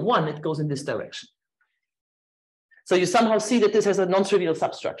apply L1, it goes in this direction. So you somehow see that this has a non-trivial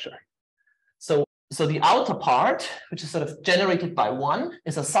substructure. So the outer part, which is sort of generated by 1,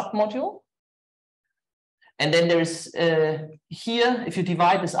 is a submodule. And then there's here, if you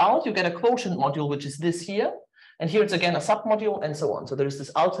divide this out, you get a quotient module, which is this here. And here it's again a submodule and so on. So there's this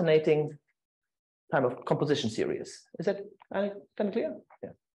alternating kind of composition series. Is that kind of clear? Yeah.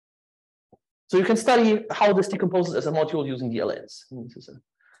 So you can study how this decomposes as a module using the LNs. And this is a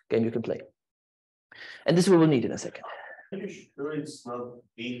game you can play. And this we will need in a second. Are you sure it's not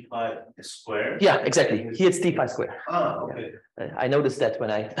d pi squared? Yeah, exactly. Here it's d pi squared. Ah, okay. Yeah. I noticed that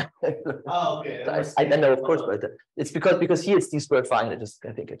when I. Oh, okay. I know, of course, but it's because here it's d squared phi, and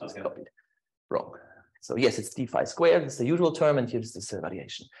I think I just copied wrong. So yes, it's d phi squared. It's the usual term, and here's this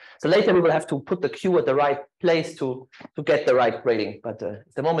variation. So later we will have to put the q at the right place to get the right braiding, but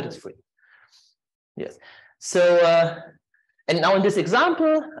at the moment it's free. Yes. So. And now in this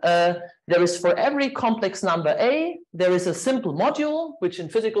example, there is for every complex number a, there is a simple module, which in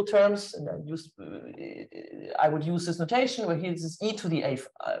physical terms, and I would use this notation where here this is e to the a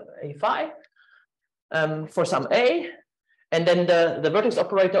phi for some a, and then the vertex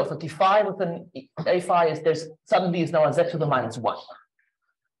operator of a d phi with an a phi is there's suddenly is now a z to the minus 1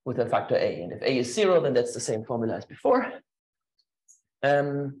 with a factor a, and if a is 0, then that's the same formula as before.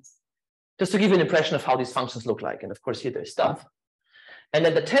 Just to give you an impression of how these functions look like. And of course, here there's stuff. And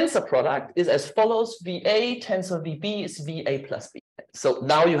then the tensor product is as follows. VA tensor VB is VA plus B. So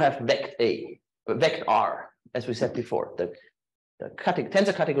now you have vect A, vect R, as we said before. The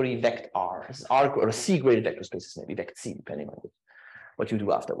tensor category vect R. This is R or a C graded vector spaces, maybe vect C, depending on what you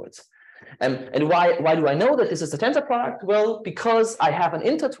do afterwards. And why do I know that this is the tensor product? Well, because I have an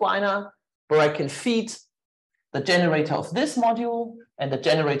intertwiner where I can feed the generator of this module and the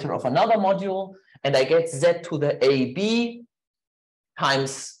generator of another module, and I get z to the AB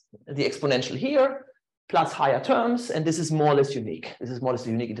times the exponential here, plus higher terms, and this is more or less unique. This is more or less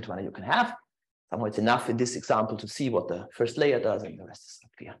the unique intertwiner you can have. Somehow it's enough in this example to see what the first layer does, and the rest is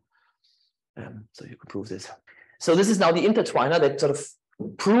not clear. So you can prove this. So this is now the intertwiner that sort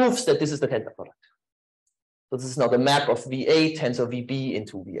of proves that this is the tensor product. So this is now the map of VA tensor VB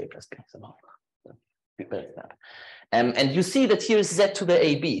into VA plus B somehow. And you see that here is z to the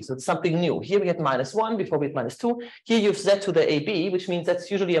AB, so it's something new. Here we had -1, before we had -2. Here you have z to the AB, which means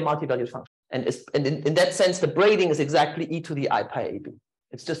that's usually a multi-valued function. And in that sense, the braiding is exactly e to the I pi AB.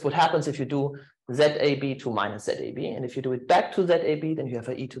 It's just what happens if you do ZAB to minus ZAB. And if you do it back to ZAB, then you have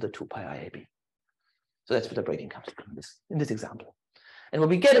an e to the 2 pi IAB. So that's where the braiding comes in this example. And what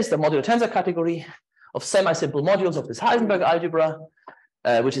we get is the modular tensor category of semi-simple modules of this Heisenberg algebra,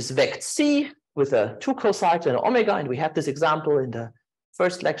 which is vect C, with a 2 cosine and an omega, and we had this example in the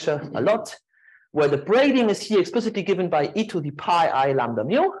first lecture a lot, where the braiding is here explicitly given by e to the pi I lambda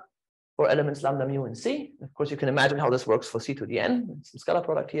mu, for elements lambda mu and C. Of course, you can imagine how this works for C to the n, some scalar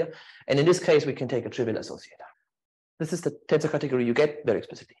product here. And in this case, we can take a trivial associator. This is the tensor category you get very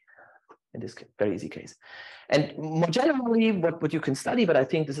explicitly in this very easy case. And more generally, what you can study, but I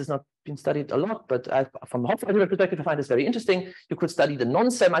think this has not been studied a lot, but from a Hopf algebra perspective, I find this very interesting. You could study the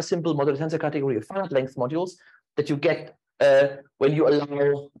non-semi-simple modular tensor category of finite length modules that you get when you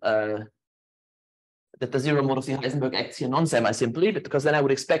allow that the zero mode of the Heisenberg acts here non-semi-simply, because then I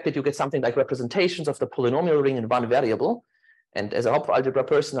would expect that you get something like representations of the polynomial ring in one variable. And as a Hopf algebra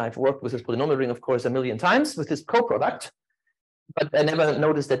person, I've worked with this polynomial ring, of course, a million times with this coproduct. But I never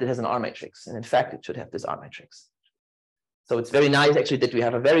noticed that it has an R matrix. And in fact, it should have this R matrix. So it's very nice, actually, that we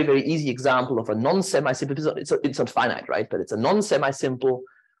have a very, very easy example of a non-semi-simple, it's not finite, right? But it's a non-semi-simple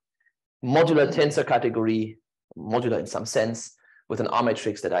modular tensor category, modular in some sense, with an R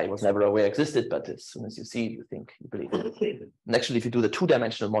matrix that I was never aware existed. But as soon as you see it, you think, you believe it. And actually, if you do the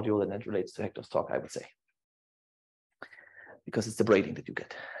 2-dimensional module, then it relates to Hector's talk, I would say. Because it's the braiding that you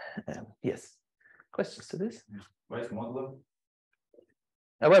get. Yes. Questions to this? Why is modular?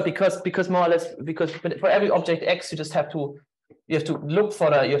 Well, because more or less, because for every object X, you just have to look for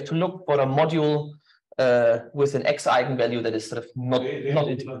a module with an X eigenvalue that is sort of not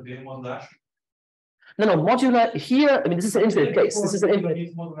No, modular here. I mean, this is an infinite case. This is an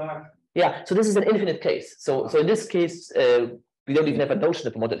infinite. Yeah. So this is an infinite case. So in this case, we don't even have a notion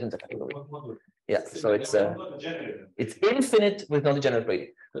of a modular tensor category. Yeah. So it's infinite with non-degenerate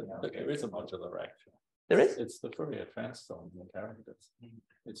braiding. But there is a modular action. There is? It's the Fourier transform in characters.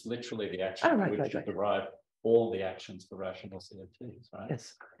 It's literally the action which you derive all the actions for rational CFTs, right?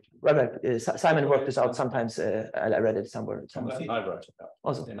 Yes. Right. Simon worked this out sometimes. I read it somewhere. I wrote it out.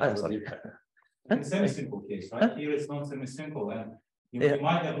 Also, in semi-simple case, right? Here it's not semi-simple, and you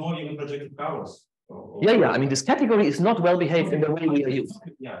might have not even projective powers. Yeah. I mean, this category is not well behaved in the way we are used.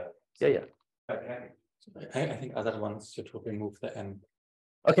 Yeah. Yeah. I think other ones should remove the n.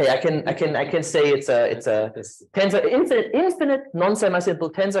 Okay, I can say it's a tensor infinite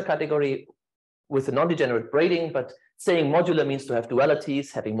non-semisimple tensor category with a non-degenerate braiding, but saying modular means to have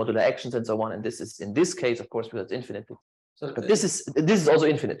dualities, having modular actions and so on. And this is in this case, of course, because it's infinite. So but this is also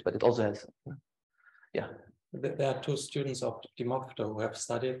infinite, but it also has, yeah. There are two students of Dimofto who have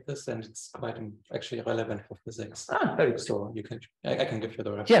studied this, and it's quite actually relevant for physics. Ah, very good. So you can, I can give you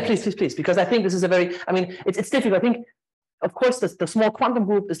the reference. Yeah, please, because I think this is a very, I mean, it's difficult. I think, of course, the small quantum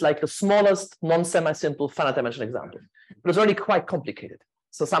group is like the smallest non-semi-simple finite dimensional example, but it's already quite complicated.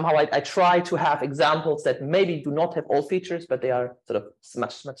 So somehow I try to have examples that maybe do not have all features, but they are sort of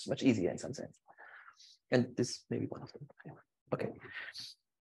much easier in some sense. And this may be one of them. Okay.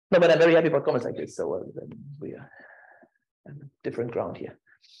 No, but I'm very happy about comments like this. So we are on different ground here.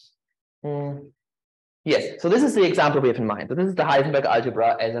 Yes, so this is the example we have in mind. So this is the Heisenberg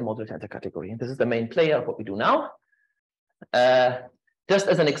algebra as a modular tensor category. This is the main player of what we do now. Just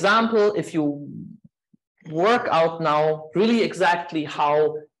as an example, if you work out now really exactly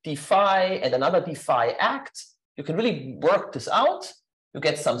how d phi and another d phi act, you can really work this out. You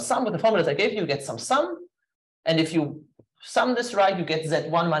get some sum with the formulas I gave you, you get some sum. And if you sum this right, you get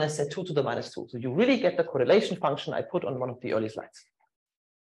z1 minus z2 to the minus 2. So you really get the correlation function I put on one of the early slides.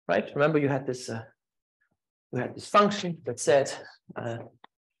 Right? Remember you had this function that said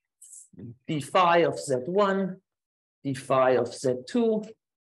d phi of z1, d phi of z2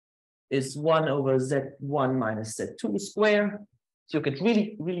 is 1 over z1 minus z2 square. So you can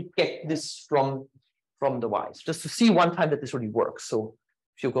really get this from the y's, just to see one time that this really works. So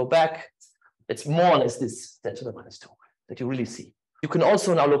if you go back, it's more or less this z to the minus 2 that you really see. You can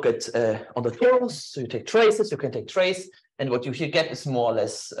also now look at on the tails. So you take traces, you can take trace, and what you here get is more or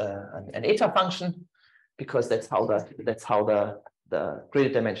less an eta function, because that's how the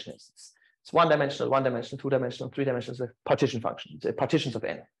graded dimension is. It's one-dimensional, two-dimensional, three-dimensional, it's a partition function, it's partitions of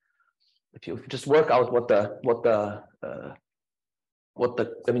n. If you just work out what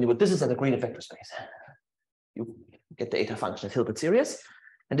this is in the graded vector space, you get the eta function at Hilbert series.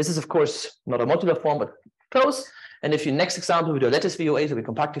 And this is, of course, not a modular form, but close. And if you next example, we do a lattice VOA, so we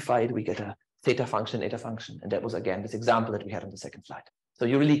compactify it, we get a theta function, eta function. And that was, again, this example that we had on the second slide. So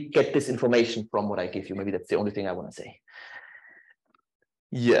you really get this information from what I give you. Maybe that's the only thing I want to say.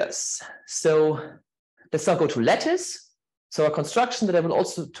 Yes. So let's now go to lattice. So a construction that I will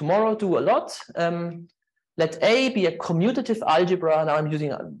also tomorrow do a lot. Let A be a commutative algebra. Now I'm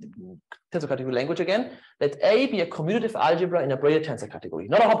using tensor category language again. Let A be a commutative algebra in a braided tensor category,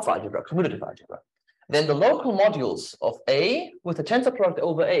 not a Hopf algebra, commutative algebra. Then the local modules of A with the tensor product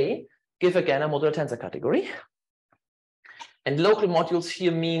over A give again a modular tensor category. And local modules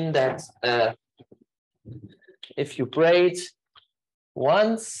here mean that if you braid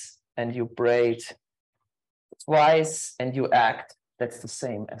once and you braid twice and you act, that's the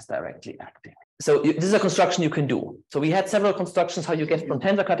same as directly acting. So this is a construction you can do. So we had several constructions how you get from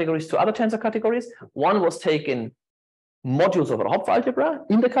tensor categories to other tensor categories. One was taking modules over a Hopf algebra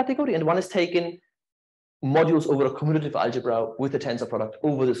in the category, and one is taking modules over a commutative algebra with the tensor product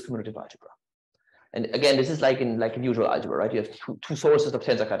over this commutative algebra. And again, this is like in usual algebra, right? You have two sources of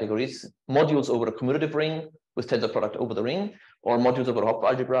tensor categories, modules over a commutative ring with tensor product over the ring, or modules over a Hopf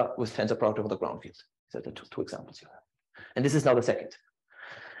algebra with tensor product over the ground field. So the two examples you have. And this is now the second.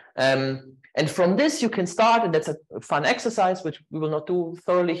 And from this you can start, and that's a fun exercise, which we will not do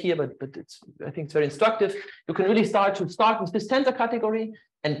thoroughly here, but I think it's very instructive. You can really start with this tensor category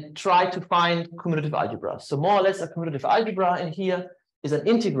and try to find commutative algebra. So more or less a commutative algebra in here is an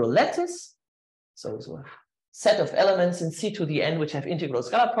integral lattice. So a set of elements in C to the n which have integral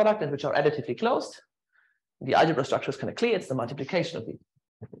scalar product and which are additively closed. The algebra structure is kind of clear. It's the multiplication of the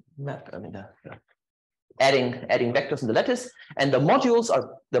map. I mean, adding vectors in the lattice, and the modules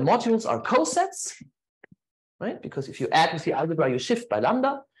are cosets, right? Because if you add with the algebra, you shift by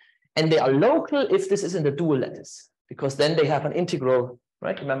lambda, and they are local if this is in the dual lattice, because then they have an integral,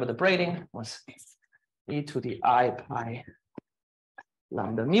 right? Remember the braiding was e to the I pi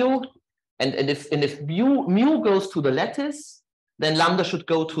lambda mu, and if mu goes to the lattice, then lambda should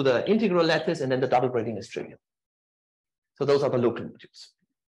go to the integral lattice, and then the double braiding is trivial. So those are the local modules.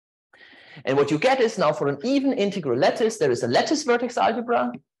 And what you get is now for an even integral lattice, there is a lattice vertex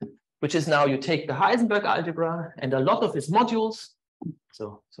algebra, which is now you take the Heisenberg algebra and a lot of its modules.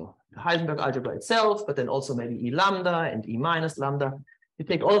 So the Heisenberg algebra itself, but then also maybe E lambda and E minus lambda. You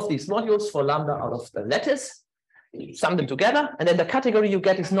take all of these modules for lambda out of the lattice, you sum them together, and then the category you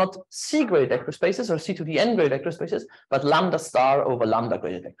get is not C graded vector spaces or C to the n graded vector spaces, but lambda star over lambda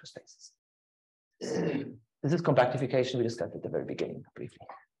graded vector spaces. This is compactification we discussed at the very beginning briefly.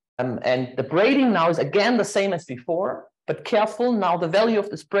 And the braiding now is again the same as before, but careful, now the value of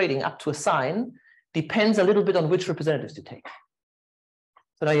this braiding up to a sign depends a little bit on which representatives you take.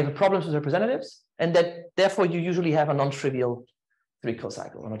 So now you have problems with representatives, and that therefore you usually have a non-trivial 3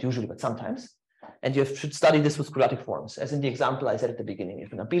 cocycle, or not usually, but sometimes. And you should study this with quadratic forms, as in the example I said at the beginning. You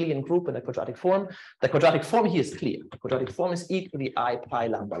have an abelian group and a quadratic form. The quadratic form here is clear. The quadratic form is e to the I pi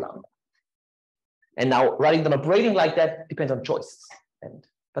lambda lambda. And now writing them a braiding like that depends on choices.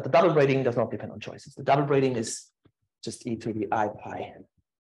 But the double braiding does not depend on choices. The double braiding is just e to the I pi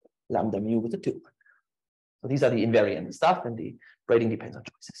lambda mu with the 2. So these are the invariant stuff, and the braiding depends on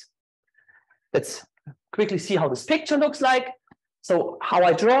choices. Let's quickly see how this picture looks like. So how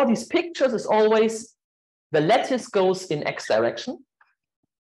I draw these pictures is always the lattice goes in x direction.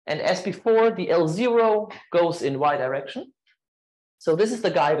 And as before, the L0 goes in y direction. So this is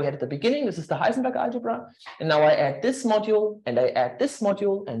the guy we had at the beginning. This is the Heisenberg algebra. And now I add this module, and I add this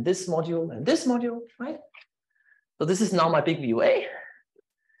module, and this module, and this module, right? So this is now my big VUA.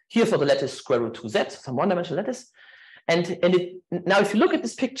 Here for the lattice square root 2z, some one-dimensional lattice. And now if you look at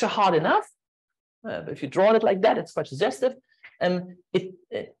this picture hard enough, if you draw it like that, it's quite suggestive.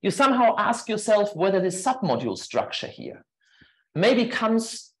 You somehow ask yourself whether this submodule structure here maybe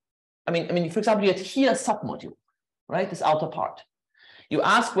comes, I mean, for example, you had here a submodule, right? This outer part. You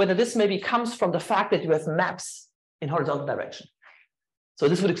ask whether this maybe comes from the fact that you have maps in horizontal direction. So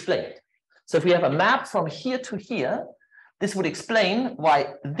this would explain it. So if we have a map from here to here, this would explain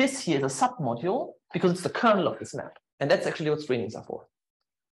why this here is a submodule, because it's the kernel of this map. And that's actually what screenings are for.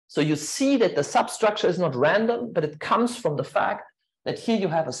 So you see that the substructure is not random, but it comes from the fact that here you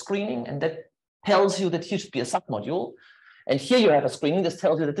have a screening, and that tells you that here should be a submodule. And here you have a screening, this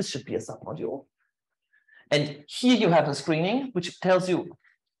tells you that this should be a submodule. And here you have a screening, which tells you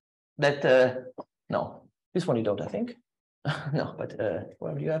that, no, this one you don't, I think. No, but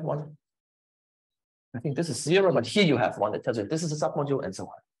where do you have one? I think this is 0, but here you have one that tells you this is a submodule and so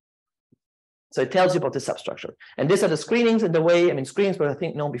on. So it tells you about the substructure. And these are the screenings in the way, I mean, screenings were, I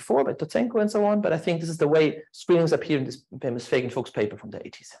think, known before by Totsenko and so on, but I think this is the way screenings appear in this famous Fagan-Fuchs paper from the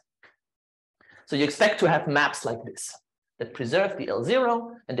 80s. So you expect to have maps like this that preserve the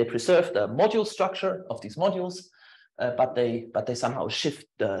L0, and they preserve the module structure of these modules, but they somehow shift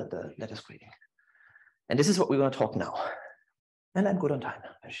the lattice screening. And this is what we're going to talk now. And I'm good on time.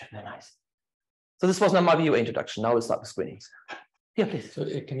 Very nice. So this was now my VUA introduction. Now we'll start with screenings. Yeah, please. So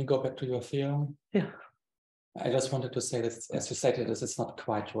can you go back to your theorem? Yeah. I just wanted to say that, as you said, it's not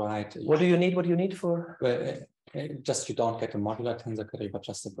quite right. What do you need? What do you need for? Well, just you don't get a modular tensor category, but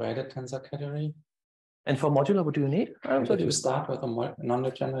just a braided tensor category. And for modular, what do you need? So you start with a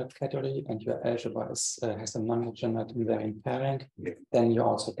non-degenerate category, and your algebra has a non-degenerate invariant pairing. Then you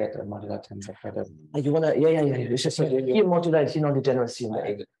also get a modular tensor category. You wanna, yeah. It's just here modular is non-degeneracy.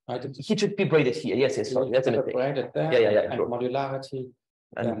 He should be braided here. Yes, sorry, that's a mistake. Braided there. Yeah. And sure. modularity.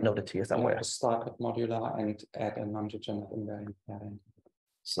 And noted here somewhere. To start with modular and add a non-degenerate invariant pairing.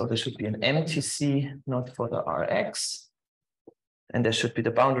 So there should be an MTC, not for the Rx. And there should be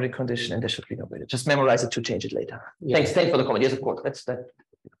the boundary condition, and there should be no braided. Just memorize it to change it later. Yeah. Thanks for the comment. Yes, of course. That's that.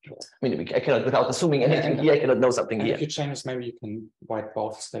 I mean, I cannot, without assuming anything here, I cannot know something here. If you change this, maybe you can write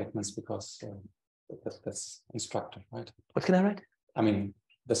both statements, because that's instructive, right? What can I write? I mean,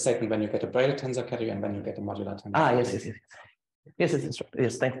 the statement when you get a braided tensor category and when you get a modular tensor category. Yes, it's instructive.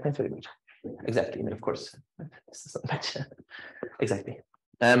 Yes, thanks very much. Exactly. I mean, of course, this is not much. Exactly.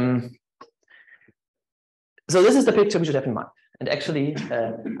 So this is the picture we should have in mind. And actually,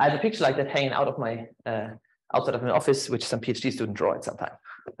 I have a picture like that hanging out of my outside of my office, which some PhD student draw at some time.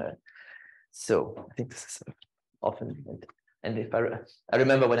 So I think this is often. And if I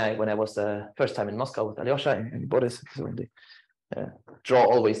remember when I was the first time in Moscow with Alyosha and Boris, so when they draw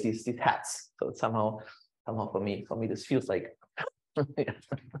always these hats. So it's somehow for me this feels like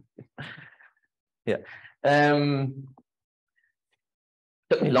yeah.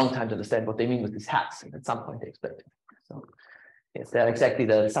 Took me a long time to understand what they mean with these hats, and at some point they explained it. So yes, they're exactly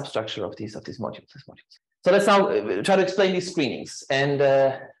the substructure of these modules. So let's now try to explain these screenings. And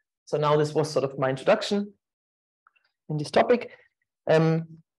so now this was sort of my introduction in this topic.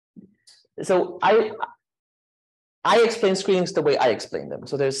 So I explain screenings the way I explain them.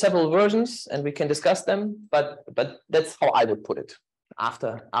 So there's several versions, and we can discuss them. But that's how I would put it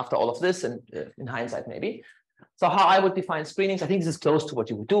after all of this, and in hindsight maybe. So how I would define screenings, I think this is close to what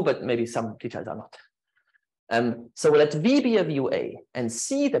you would do, but maybe some details are not. So let V be a VUA and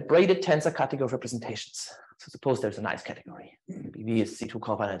C the braided tensor category of representations. So suppose there's a nice category. Maybe V is C2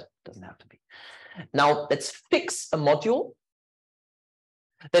 covenant, doesn't have to be. Now let's fix a module.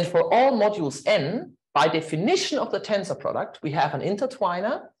 Then for all modules N, by definition of the tensor product, we have an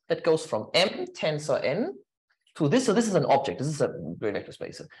intertwiner that goes from M tensor n to this. So this is an object. This is a gray vector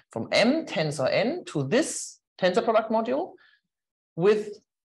space. From M tensor n to this tensor product module with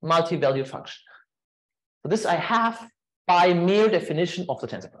multi-valued function. So this I have by mere definition of the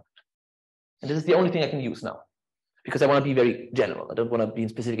tensor product. And this is the only thing I can use now, because I want to be very general. I don't want to be in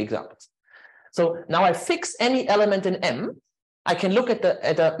specific examples. So now I fix any element in M. I can look at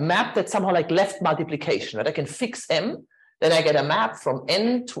a map that's somehow like left multiplication, right? I can fix M, then I get a map from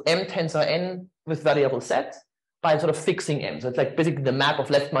n to M tensor n with variable z by sort of fixing M. So it's like basically the map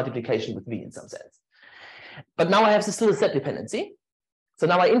of left multiplication with V in some sense. But now I have still a Z dependency. So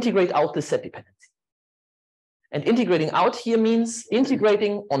now I integrate out this Z dependency. And integrating out here means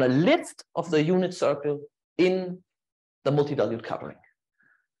integrating on a lift of the unit circle in the multi-valued covering.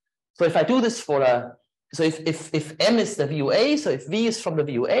 So if I do this for a, so if M is the VUA, so if V is from the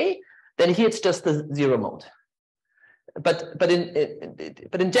VUA, then here it's just the zero mode. But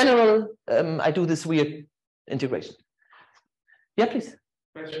in general, I do this weird integration. Yeah, please.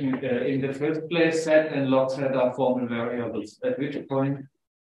 Question: in the first place, Z and log Z are formal variables. At which point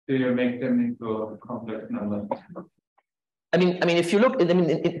do you make them into a complex number? I mean, if you look,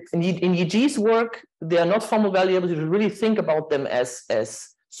 in Yig's work, they are not formal variables. You should really think about them as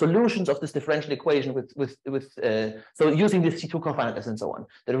solutions of this differential equation so using this C2 cofiniteness and so on.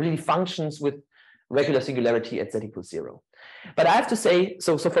 That really functions with regular singularity at Z equals 0. But I have to say,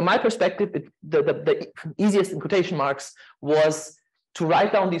 so from my perspective, the easiest in quotation marks was to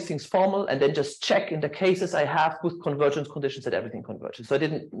write down these things formal and then just check in the cases I have with convergence conditions that everything converges. So I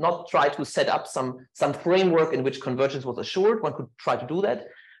did not try to set up some framework in which convergence was assured. One could try to do that,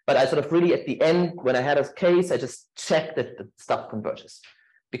 but I sort of really at the end, when I had a case, I just checked that the stuff converges.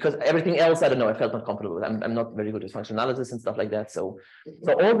 Because everything else, I don't know, I felt not comfortable with. I'm not very good at functional analysis and stuff like that. So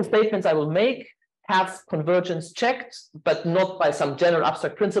all the statements I will make have convergence checked, but not by some general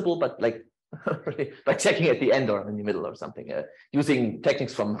abstract principle, but like by checking at the end or in the middle or something, using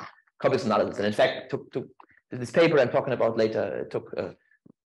techniques from complex analysis. And in fact, took this paper I'm talking about later, it took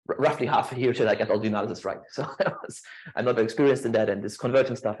roughly half a year till I get all the analysis right. So I'm not very experienced in that, and this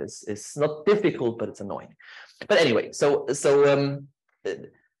convergence stuff is not difficult, but it's annoying. But anyway, so this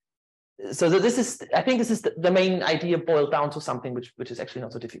is, I think this is the main idea boiled down to something which is actually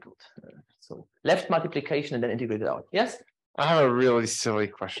not so difficult. So left multiplication and then integrate it out. Yes? I have a really silly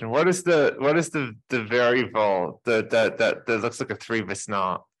question. What is the variable that looks like a 3 but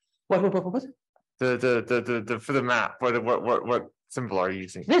not? What? The for the map. What symbol are you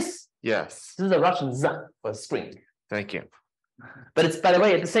using? This? Yes. This is a Russian Z for string. Thank you. But it's, by the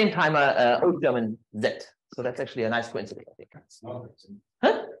way, at the same time Old German Z. So that's actually a nice coincidence, I think.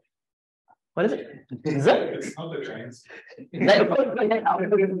 Huh? What is it? It's not the trains.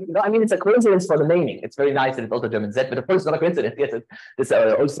 No, I mean, it's a coincidence for the naming. It's very nice that it's also German Z, but of course it's not a coincidence. Yes, it's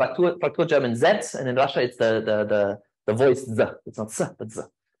old Fraktur German Z, and in Russia it's the voice Z. It's not S, but Z.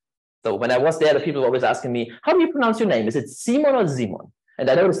 So when I was there, the people were always asking me, how do you pronounce your name? Is it Simon or Simon? And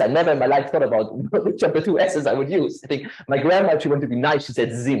I noticed I never in my life thought about which of the 2 S's I would use. I think my grandma, she wanted to be nice, she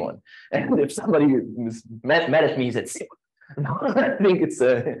said Simon. And if somebody was mad at me, he said Simon. No, I think it's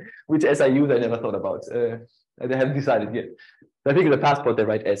which S I use, I never thought about. I haven't decided yet. I think in the passport they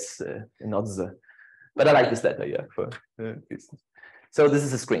write S and not Z. But I like this letter, yeah. So this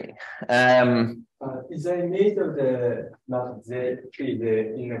is a screening. Is the image of the not Z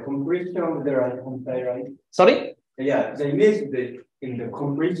in the compression of the right hand side, right? Sorry? Yeah, the image in the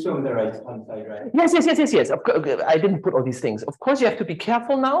compression of the right hand side, right? Yes. Of course, I didn't put all these things. Of course, you have to be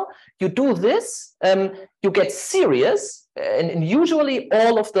careful now. You do this, you get serious, and usually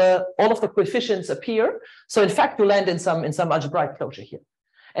all of the coefficients appear. So in fact, you land in some algebraic closure here.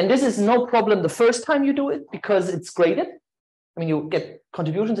 And this is no problem the first time you do it because it's graded. I mean, you get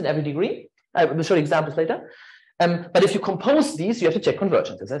contributions in every degree. I will show you examples later. But if you compose these, you have to check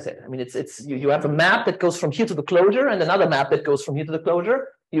convergence, as I said. I mean, you have a map that goes from here to the closure and another map that goes from here to the closure.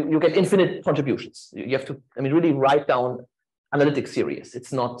 You get infinite contributions. You have to, I mean, really write down analytic series.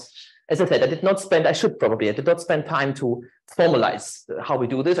 It's not, as I said, I did not spend time to formalize how we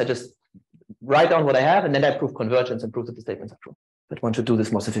do this. I just write down what I have and then I prove convergence and prove that the statements are true. But one should do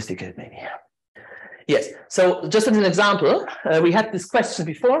this more sophisticated, maybe. Yes, so just as an example, we had this question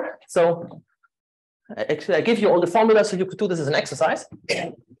before. So actually, I give you all the formulas so you could do this as an exercise.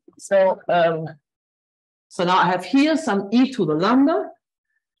 So now I have here some e to the lambda,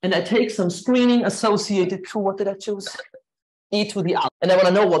 and I take some screening associated to, what did I choose? E to the alpha, and I want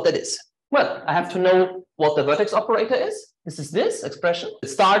to know what that is. Well, I have to know what the vertex operator is. This is this expression. It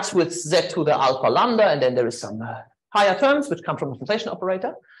starts with z to the alpha lambda, and then there is some higher terms which come from the translation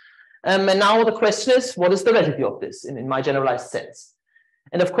operator. And now the question is, what is the residue of this in my generalized sense?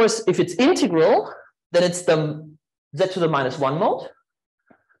 And of course, if it's integral, then it's the z to the minus 1 mode.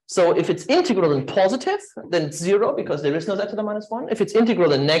 So if it's integral in positive, then it's 0 because there is no z to the minus 1. If it's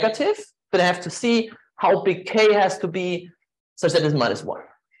integral in negative, then I have to see how big k has to be such that it's minus 1.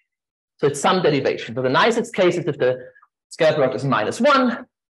 So it's some derivation. So the nicest case is if the scalar product is minus 1,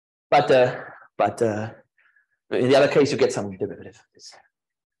 but in the other case, you get some derivative.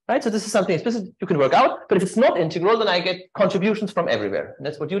 Right? So this is something explicit you can work out. But if it's not integral, then I get contributions from everywhere. And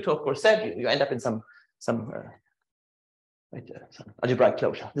that's what Yuto, of course, said. You end up in some algebraic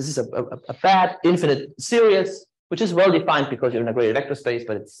closure. This is a bad infinite series, which is well defined because you're in a graded vector space,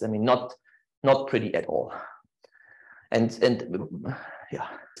 but it's, I mean, not pretty at all. And yeah.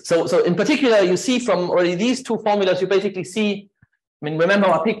 So in particular, you see from already these two formulas, you basically see, I mean, remember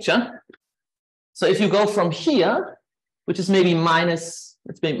our picture. So if you go from here, which is maybe minus,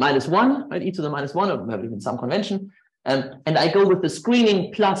 let's make minus 1, right? E to the minus 1, or maybe even some convention. And I go with the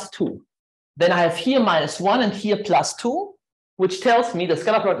screening plus 2. Then I have here minus 1 and here plus 2, which tells me the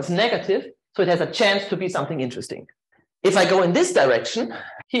scalar product is negative, so it has a chance to be something interesting. If I go in this direction,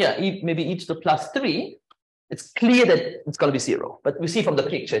 here, maybe e to the plus 3, it's clear that it's going to be 0. But we see from the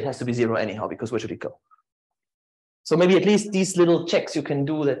picture it has to be 0 anyhow, because where should it go? So maybe at least these little checks you can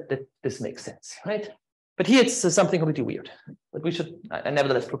do that this makes sense, right? But here it's something completely weird. But we should, I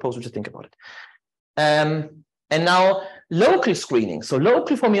nevertheless propose we should think about it. And now local screening. So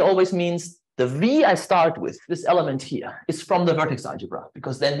local for me always means the V I start with, this element here, is from the vertex algebra,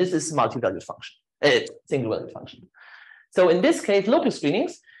 because then this is multi-valued function, single-valued function. So in this case, local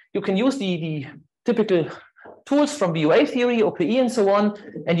screenings, you can use the typical tools from VUA theory, OPE, and so on,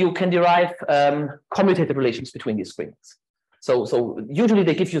 and you can derive commutative relations between these screenings. So usually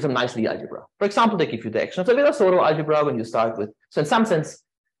they give you some nice Lie algebra. For example, they give you the action of the Virasoro algebra when you start with. So in some sense,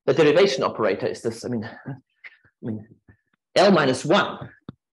 the derivation operator is this. I mean, L minus 1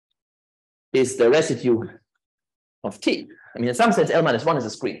 is the residue of T. I mean, in some sense, L minus 1 is a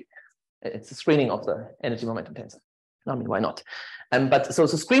screening. It's a screening of the energy momentum tensor. I mean, why not? But so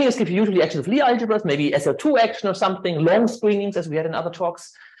screenings give you usually actions of Lie algebras, maybe SL2 action or something, long screenings as we had in other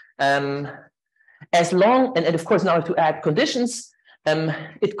talks. As long, and of course, now to add conditions,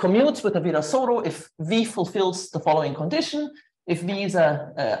 it commutes with a Virasoro if V fulfills the following condition. If V is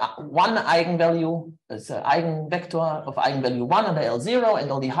a one eigenvalue, it's an eigenvector of eigenvalue 1 under L0,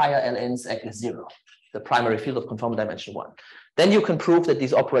 and all the higher Ln's act as 0, the primary field of conformal dimension 1. Then you can prove that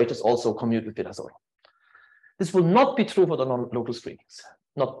these operators also commute with Virasoro. This will not be true for the non-local screenings.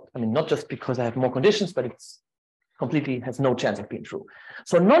 Not just because I have more conditions, but it's completely has no chance of being true.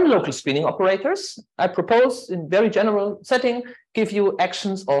 So non-local screening operators, I propose in very general setting, give you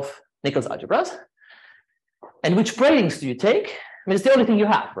actions of Nichols algebras. And which braidings do you take? I mean, it's the only thing you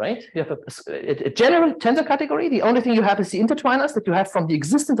have, right? You have a general tensor category. The only thing you have is the intertwiners that you have from the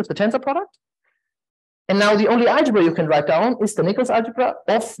existence of the tensor product. And now the only algebra you can write down is the Nichols algebra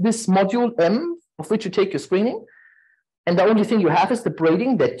of this module M, of which you take your screening. And the only thing you have is the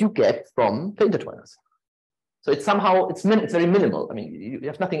braiding that you get from the intertwiners. So it's somehow, it's very minimal. I mean, you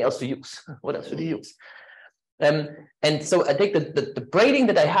have nothing else to use. What else should you use? And so I take the braiding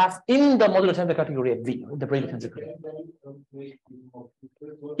that I have in the modular tensor category at V, the braiding tensor category.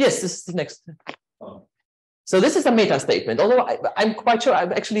 Yes, this is the next. So this is a meta statement. Although I'm quite sure,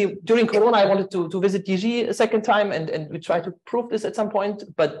 actually, during Corona, I wanted to visit DG a second time, and we tried to prove this at some point,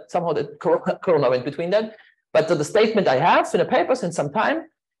 but somehow the Corona went between that. But the statement I have in a paper since some time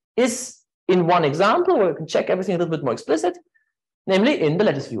is in one example where you can check everything a little bit more explicit, namely in the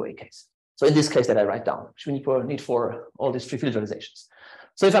lattice VUA case. So in this case that I write down, which we need for all these free field realizations.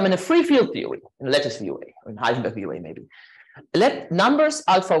 So if I'm in a free field theory, in a lattice VUA, or in Heisenberg VUA maybe, let numbers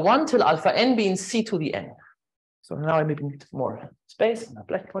alpha 1 till alpha n be in C to the n. So now I maybe need more space on a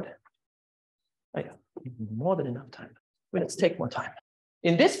blackboard. Oh yeah, more than enough time. Well, let's take more time.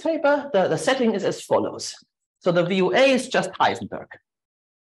 In this paper, the setting is as follows. So the VUA is just Heisenberg,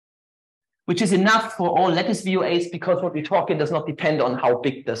 which is enough for all lattice VUAs because what we talk in does not depend on how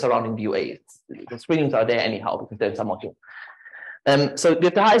big the surrounding VUA is. The screenings are there anyhow because there's a module. So we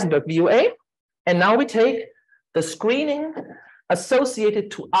have the Heisenberg VUA, and now we take the screening associated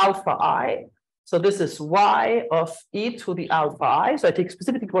to alpha I. So this is y of e to the alpha I. So I take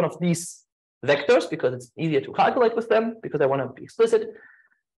specifically one of these vectors because it's easier to calculate with them because I want to be explicit.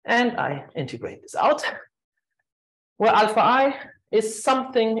 And I integrate this out, where alpha I is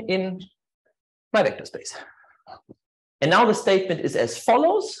something in my vector space. And now the statement is as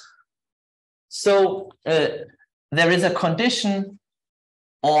follows. So there is a condition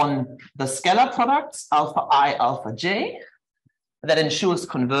on the scalar products alpha I, alpha j, that ensures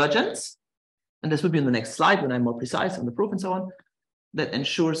convergence. And this will be in the next slide when I'm more precise on the proof and so on. that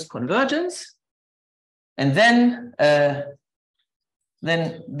ensures convergence. And then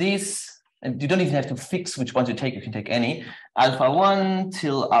these, and you don't even have to fix which ones you take, you can take any, alpha 1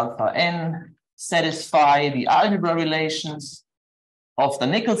 till alpha n satisfy the algebra relations of the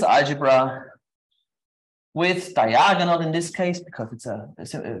Nichols algebra with diagonal in this case, because it's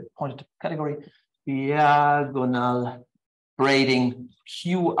a pointed category, diagonal braiding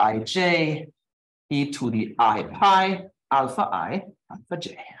qij e to the I pi alpha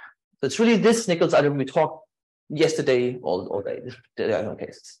j. So it's really this Nichols algebra we talked yesterday all day. The diagonal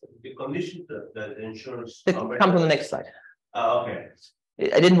cases. The condition that ensures. It comes on the next slide. Okay.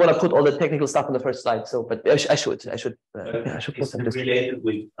 I didn't want to put all the technical stuff on the first slide, so but I should. Yeah, I should put It's some. related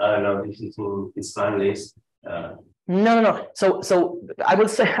with no, this is in its time list. No. So I will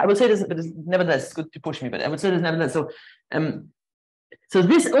say this, but nevertheless, it's good to push me. But I would say this nevertheless. So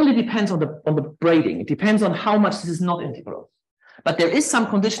this only depends on the braiding. It depends on how much this is not integral. But there is some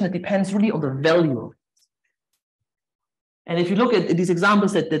condition that depends really on the value. And if you look at these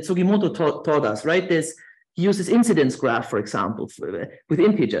examples that Sugimoto taught us, right? He uses incidence graph, for example, with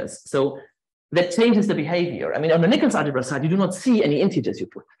integers. So that changes the behavior. I mean, on the Nichols algebra side, you do not see any integers you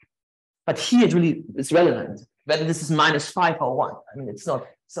put. But here it really is relevant, whether this is -5 or 1. I mean, it's not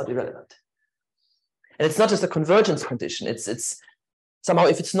irrelevant. And it's not just a convergence condition. It's somehow,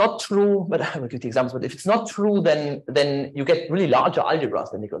 if it's not true, but I will give the examples, but if it's not true, then you get really larger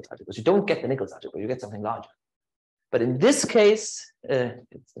algebras than Nichols algebras. You don't get the Nichols algebra, you get something larger. But in this case,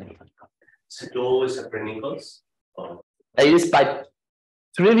 it's Nichols algebra. Is it always a pre-Nichols? It is by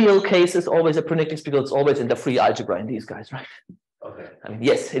trivial cases always a pre-Nichols because it's always in the free algebra in these guys, right? Okay. I mean,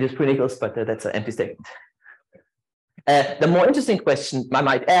 yes, it is pre-Nichols, but that's an empty statement. The more interesting question I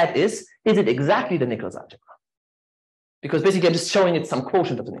might add is it exactly the Nichols algebra? Because basically I'm just showing it some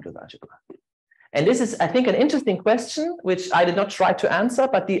quotient of the Nichols algebra. And this is, I think, an interesting question, which I did not try to answer,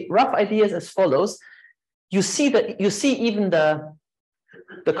 but the rough idea is as follows. You see even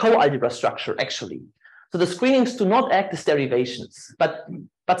the co-algebra structure actually. So the screenings do not act as derivations, but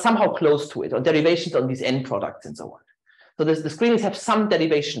somehow close to it, or derivations on these n products and so on. So the screenings have some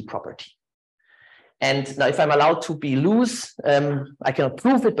derivation property. And now if I'm allowed to be loose, I cannot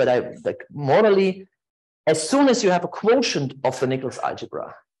prove it, but morally, as soon as you have a quotient of the Nichols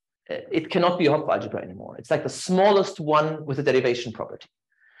algebra, it cannot be a Hopf algebra anymore. It's like the smallest one with a derivation property.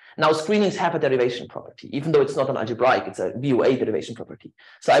 Now, screenings have a derivation property, even though it's not an algebraic, it's a VOA derivation property.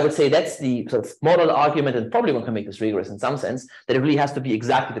 So I would say that's the sort of model argument, and probably one can make this rigorous in some sense, that it really has to be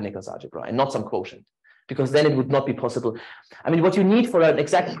exactly the Nichols algebra and not some quotient, because then it would not be possible. I mean, what you need for an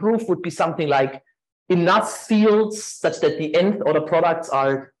exact proof would be something like enough fields such that the nth order products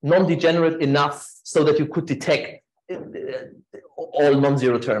are non-degenerate enough so that you could detect all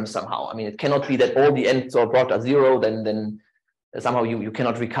non-zero terms somehow. I mean, it cannot be that all the nth order products are zero, then somehow you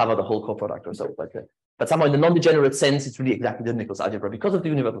cannot recover the whole coproduct or so. But somehow in the non-degenerate sense, it's really exactly the Nichols algebra because of the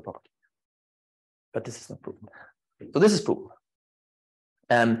universal property. But this is not proven. So this is proven.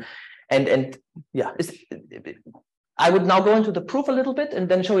 And yeah, I would now go into the proof a little bit and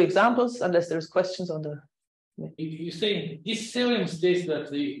then show you examples, unless there's questions on the. You say this theorem states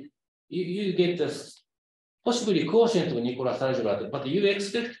that you get this possibly quotient of Nichols algebra, but you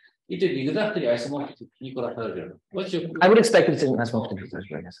expect it to be exactly isomorphic to Nichols algebra. I would expect it to be isomorphic to Nichols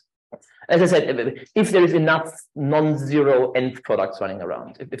algebra, yes. As I said, if there is enough non-zero nth products running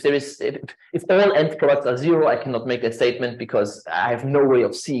around, if all nth products are zero, I cannot make that statement because I have no way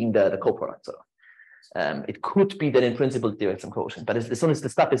of seeing the co-product. So it could be that in principle there is some quotient, but as soon as the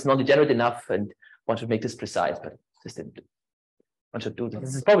stuff is non-degenerate enough, and one should make this precise, but this didn't do. One should do this.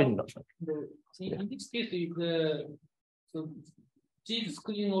 This is probably not. In this case, so these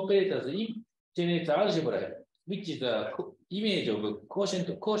screening operators generate algebra, which is the image of quotient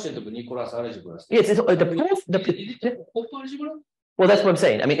of Nichols algebra. Yes, it's the proof. Hopf algebra? Well, that's what I'm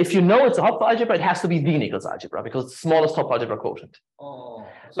saying. I mean, if you know it's a Hopf algebra, it has to be the Nichols algebra because it's the smallest Hopf algebra quotient. Oh,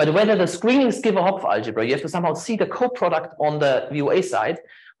 so but whether the screenings give a Hopf algebra, you have to somehow see the coproduct on the VOA side,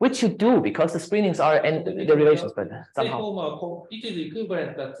 which you do because the screenings are derivations. But somehow it is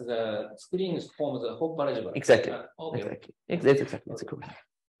equivalent that the screenings form the Hopf algebra. Exactly. Okay. Exactly. It's equivalent.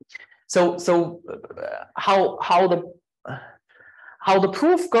 So how the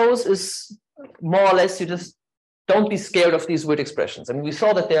proof goes is more or less you just don't be scared of these weird expressions. I mean, we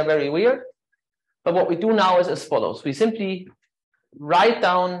saw that they are very weird, but what we do now is as follows. We simply write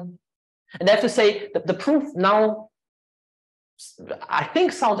down, and I have to say that the proof now, I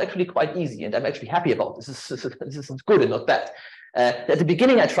think, sounds actually quite easy, and I'm actually happy about this. This is good and not bad. At the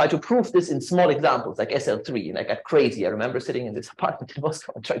beginning, I tried to prove this in small examples like SL3, and I got crazy. I remember sitting in this apartment in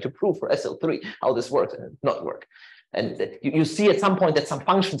Moscow and trying to prove for SL3 how this works, and it did not work. And you see at some point that some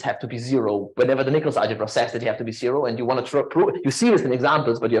functions have to be zero whenever the Nichols algebra says that you have to be zero, and you want to prove it. You see this in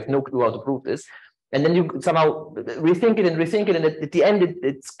examples, but you have no clue how to prove this. And then you somehow rethink it, and at the end,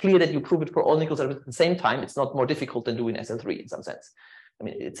 it's clear that you prove it for all Nichols algebras at the same time. It's not more difficult than doing SL3 in some sense. I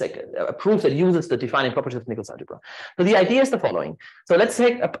mean, it's like a proof that uses the defining properties of Nichols algebra. So the idea is the following. So let's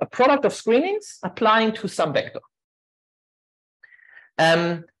take a product of screenings applying to some vector.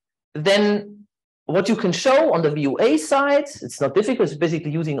 Then what you can show on the VUA side, it's not difficult, it's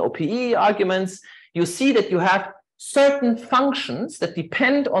basically using OPE arguments. You see that you have certain functions that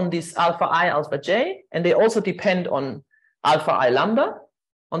depend on this alpha I, alpha j, and they also depend on alpha I lambda,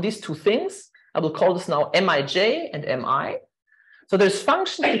 on these two things. I will call this now mij and mi. So there's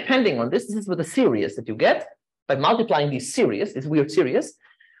functions depending on this. This is with the series that you get by multiplying these series, this weird series,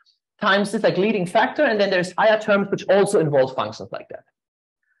 times this like leading factor, and then there's higher terms which also involve functions like that.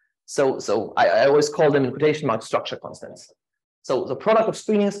 So I always call them in quotation marks structure constants. So the product of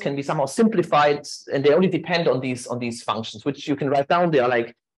screenings can be somehow simplified, and they only depend on these functions, which you can write down. They are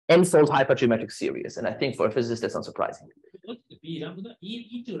like n-fold hypergeometric series, and I think for a physicist that's not surprising. What's the B lambda?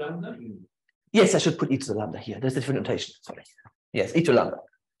 E to lambda? Yes, I should put e to the lambda here. There's a different notation. Sorry. Yes, e to lambda.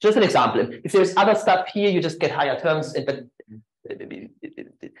 Just an example. If there's other stuff here, you just get higher terms, but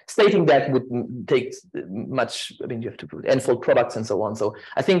stating that would take much. I mean, you have to put n-fold products and so on. So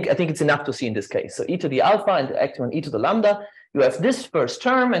I think it's enough to see in this case. So e to the alpha and acting on e to the lambda, you have this first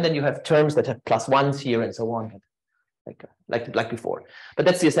term, and then you have terms that have plus ones here and so on, like before. But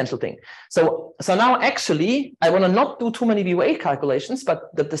that's the essential thing. So now actually, I want to not do too many VUA calculations,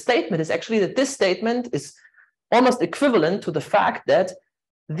 but the statement is actually that this statement is almost equivalent to the fact that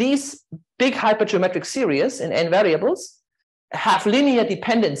these big hypergeometric series in n variables have linear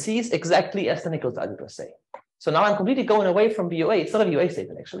dependencies exactly as the Nichols algebras say. So now I'm completely going away from VUA. It's not a VUA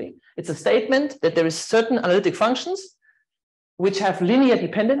statement, actually. It's a statement that there is certain analytic functions which have linear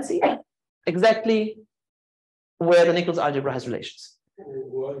dependency exactly where the Nichols algebra has relations.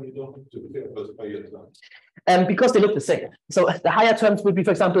 Why you don't have to do higher terms? Because they look the same. So the higher terms would be,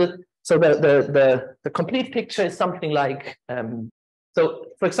 for example, so the complete picture is something like, so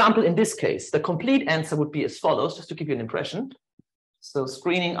for example, in this case, the complete answer would be as follows, just to give you an impression. So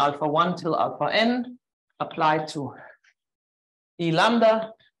screening alpha 1 till alpha n applied to E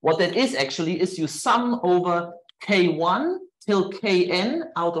lambda. What that is actually is you sum over K1 till Kn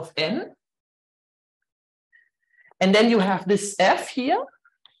out of n. And then you have this F here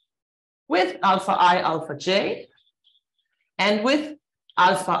with alpha I, alpha j, and with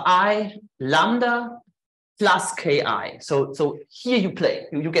alpha I lambda plus ki. So here you play.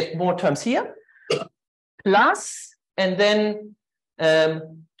 You get more terms here, plus, and then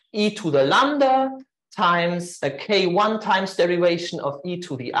e to the lambda times a k1 times derivation of e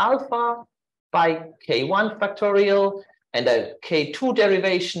to the alpha by k1 factorial, and a k2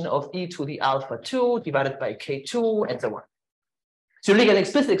 derivation of e to the alpha 2 divided by k2, and so on. So you really get an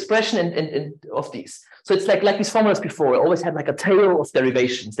explicit expression of these. So it's like these formulas before, always had like a tail of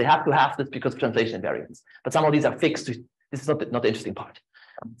derivations. They have to have this because of translation invariance. But some of these are fixed. This is not the interesting part.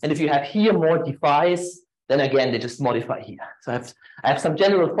 And if you have here more defies, then again, they just modify here. So I have some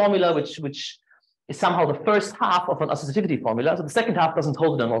general formula which is somehow the first half of an associativity formula. So the second half doesn't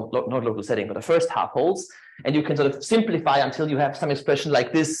hold in a non-local setting, but the first half holds. And you can sort of simplify until you have some expression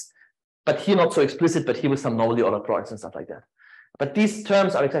like this, but here not so explicit, but here with some normally ordered products and stuff like that. But these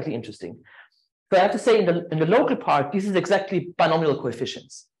terms are exactly interesting. So I have to say in the local part, this is exactly binomial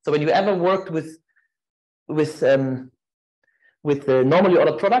coefficients. So when you ever worked with the normally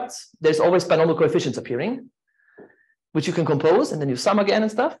ordered products, there's always binomial coefficients appearing, which you can compose, and then you sum again and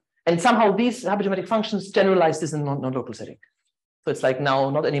stuff. And somehow these hypergeometric functions generalize this in non-local setting. So it's like now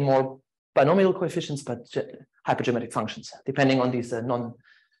not anymore binomial coefficients, but hypergeometric functions, depending on these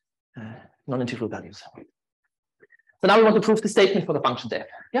non-integral values. So now we want to prove the statement for the function f.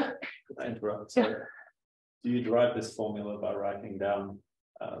 Yeah? Could I interrupt? So do you derive this formula by writing down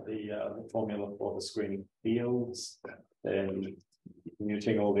the formula for the screening fields, then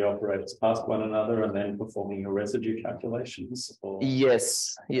commuting all the operators past one another, and then performing your residue calculations? Or?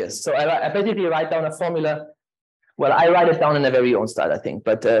 Yes. So I basically write down a formula. Well, I write it down in a very own style, I think.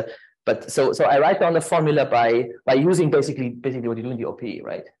 But so I write down the formula by using basically what you do in the OPE,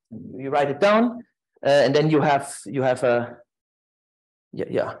 right? You write it down. And then you have a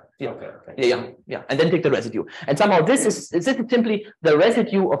and then take the residue. And somehow this is simply the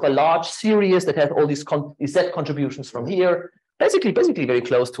residue of a large series that has all these Z contributions from here. Basically very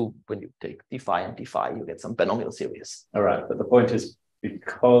close to when you take d phi and d phi, you get some binomial series. All right, but the point is,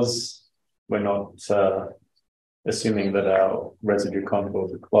 because we're not assuming that our residue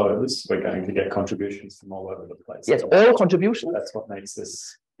contours are closed, we're going to get contributions from all over the place. Yes, all contributions. That's what makes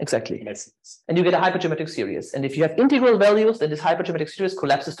this exactly messy. And you get a hypergeometric series. And if you have integral values, then this hypergeometric series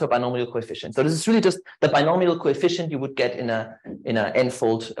collapses to a binomial coefficient. So this is really just the binomial coefficient you would get in a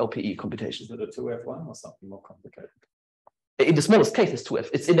n-fold LPE computation. Is it a 2F1 or something more complicated? In the smallest case, it's 2F.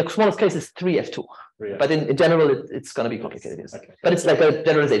 It's in the smallest case, it's 3F2. 3F2. But in general, it's going to be complicated. Yes. Okay. But it's like a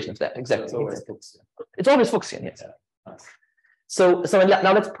generalization of that. Exactly. So it's always Fuchsian. It's always Fuchsian, yes. Yeah. Nice. So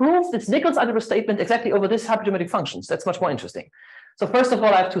now let's prove this Nichols algebra statement exactly over this hypergeometric functions. That's much more interesting. So first of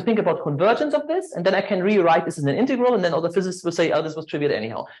all, I have to think about convergence of this, and then I can rewrite this in an integral, and then other physicists will say, oh, this was trivial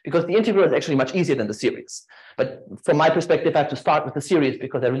anyhow, because the integral is actually much easier than the series. But from my perspective, I have to start with the series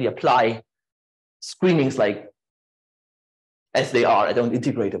because I really apply screenings like as they are. I don't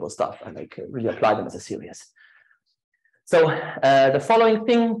integratable stuff. I really apply them as a series. So the following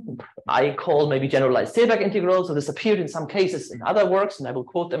thing I call maybe generalized Seebeck integral. So this appeared in some cases in other works, and I will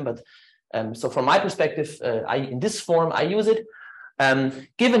quote them. But so from my perspective, in this form, I use it.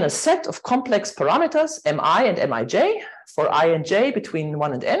 Given a set of complex parameters, mi and mij, for I and j between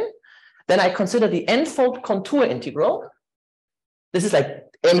 1 and n, then I consider the n-fold contour integral. This is like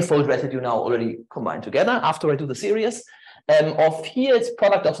n-fold residue now already combined together after I do the series. Of here it's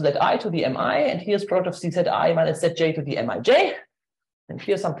product of zi to the mi, and here's product of czi minus zj to the mij. And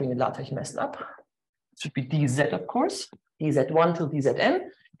here's something in LaTeX messed up. It should be dz, of course, dz1 till dzn.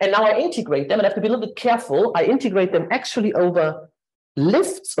 And now I integrate them, and I have to be a little bit careful. I integrate them actually over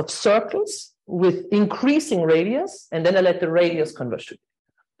lifts of circles with increasing radius, and then I let the radius converge to it.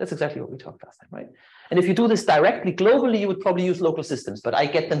 That's exactly what we talked last time, right? And if you do this directly globally, you would probably use local systems, but I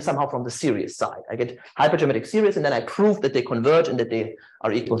get them somehow from the series side. I get hypergeometric series, and then I prove that they converge and that they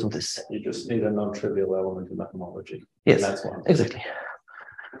are equal to this. You just need a non-trivial element in etymology. Yes, that's one. Exactly.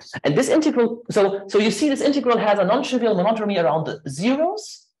 And this integral, so you see this integral has a non-trivial monodromy around the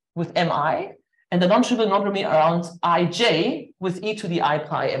zeros with mi, and the non-trivial monodromy around ij with e to the I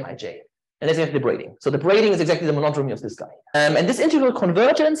pi mij. And that's exactly the braiding. So the braiding is exactly the monodromy of this guy. And this integral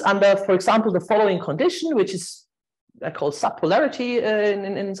convergence under, for example, the following condition, which is I call subpolarity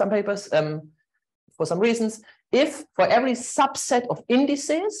in some papers for some reasons. If for every subset of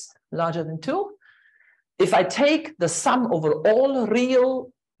indices larger than 2, if I take the sum over all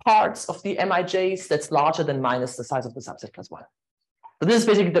real parts of the mij's that's larger than minus the size of the subset plus 1. So this is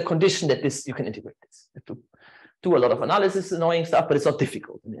basically the condition that this you can integrate this. You have to do a lot of analysis, annoying stuff, but it's not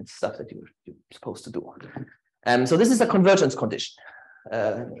difficult. I mean, it's stuff that you're supposed to do. So this is a convergence condition.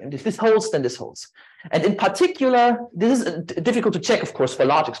 And if this holds, then this holds. And in particular, this is difficult to check, of course, for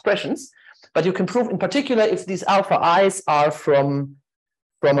large expressions, but you can prove in particular if these alpha i's are from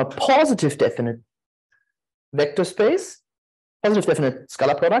a positive definite vector space, positive definite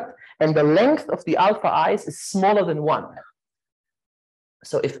scalar product, and the length of the alpha i's is smaller than 1.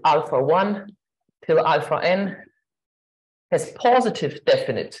 So if alpha 1 till alpha n has positive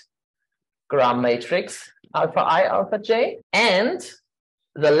definite gram matrix, alpha I, alpha j, and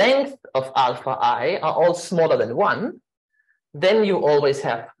the length of alpha I are all smaller than 1, then you always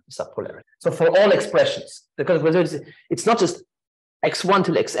have subpolarity. So for all expressions, because it's not just x1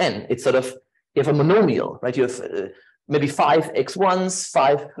 till xn, it's sort of, you have a monomial, right? You have maybe 5 x1s,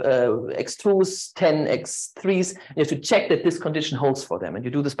 5 x2s, 10 x3s. You have to check that this condition holds for them. And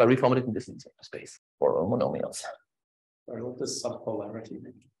you do this by reformulating this in vector space for all monomials. What does subpolarity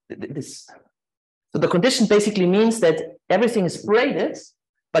mean? So the condition basically means that everything is braided,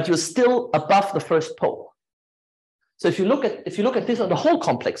 but you're still above the first pole. So if you look at this on the whole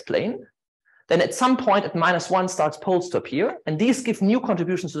complex plane, then at some point at -1 starts poles to appear, and these give new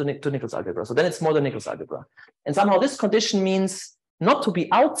contributions to Nichols algebra. So then it's more than Nichols algebra. And somehow this condition means not to be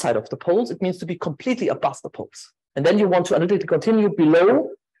outside of the poles, it means to be completely above the poles. And then you want to analytically continue below,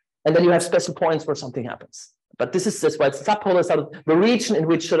 and then you have special points where something happens. But that's why it's subpolar, sort of the region in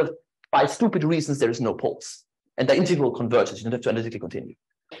which sort of by stupid reasons there is no poles. And the integral converges, you don't have to analytically continue.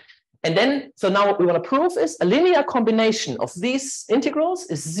 And then, so now what we want to prove is a linear combination of these integrals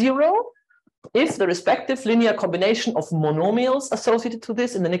is 0 if the respective linear combination of monomials associated to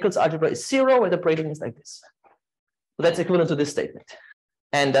this in the Nichols algebra is 0, where the braiding is like this. So that's equivalent to this statement.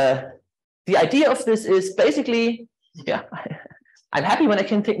 And the idea of this is basically, yeah, I'm happy when I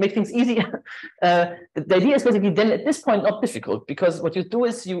can make things easy. The idea is basically then at this point not difficult, because what you do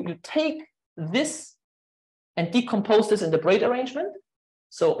is you take this and decompose this in the braid arrangement.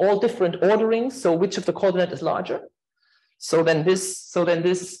 So all different orderings. So which of the coordinate is larger? So then this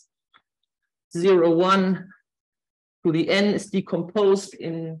 0, 1 to the n is decomposed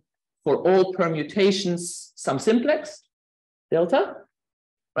in, for all permutations, some simplex, delta.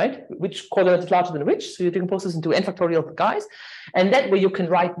 right? Which coordinate is larger than which? So you decompose this into n factorial guys. And that way you can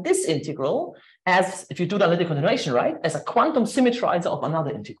write this integral as, if you do the analytic continuation, right, as a quantum symmetrizer of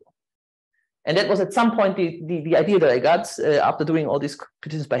another integral. And that was at some point the idea that I got after doing all these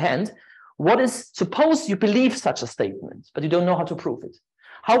computations by hand. What is, suppose you believe such a statement, but you don't know how to prove it.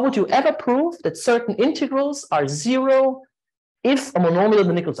 How would you ever prove that certain integrals are zero if a monomial in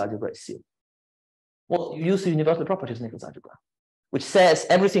the Nichols algebra is zero? Well, you use the universal properties of Nichols algebra, which says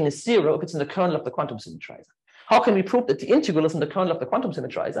everything is zero if it's in the kernel of the quantum symmetrizer. How can we prove that the integral is in the kernel of the quantum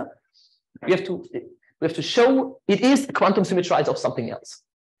symmetrizer? We have to show it is the quantum symmetrizer of something else.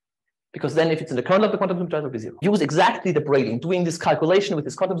 Because then if it's in the kernel of the quantum symmetrizer, it will be zero. Use exactly the braiding, doing this calculation with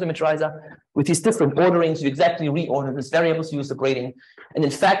this quantum symmetrizer, with these different orderings, you exactly reorder these variables, use the braiding. And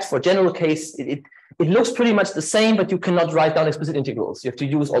in fact, for general case, it looks pretty much the same, but you cannot write down explicit integrals. You have to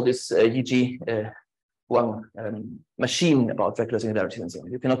use all this Wang machine about regular singularities and so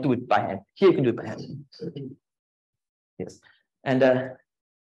on. You cannot do it by hand. Here you can do it by hand. Yes. And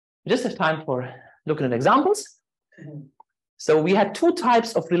we just have time for looking at examples. So we had two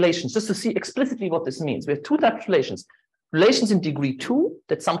types of relations, just to see explicitly what this means. We have two types of relations. Relations in degree 2,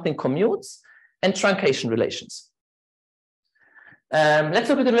 that something commutes, and truncation relations. Let's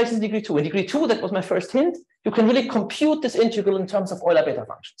look at the relations in degree 2. In degree 2, that was my first hint, you can really compute this integral in terms of Euler beta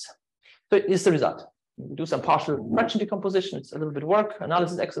functions. So it is the result. You do some partial fraction decomposition. It's a little bit work,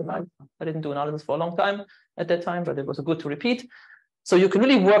 analysis exercise. I didn't do analysis for a long time at that time, but it was good to repeat. So you can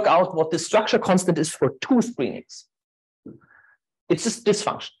really work out what the structure constant is for two screenings. It's just this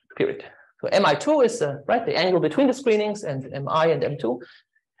function, period. So mi2 is right, the angle between the screenings, and mi and m2.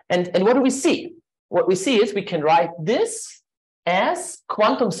 And what do we see? What we see is we can write this as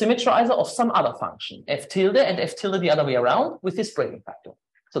quantum symmetrizer of some other function, f tilde and f tilde the other way around, with this braiding factor.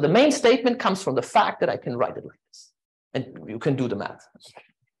 So the main statement comes from the fact that I can write it like this. And you can do the math.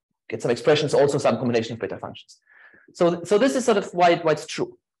 Get some expressions, also some combination of beta functions. So this is sort of why it's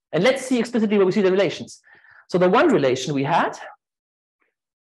true. And let's see explicitly where we see the relations. So the one relation we had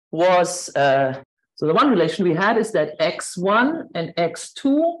was, is that x1 and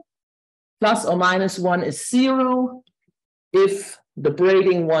x2 plus or minus 1 is 0 if the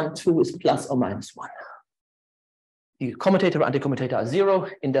braiding 1, 2 is plus or minus 1. The commutator and anticommutator are 0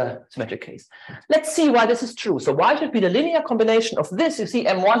 in the symmetric case. Let's see why this is true. So why should be the linear combination of this? You see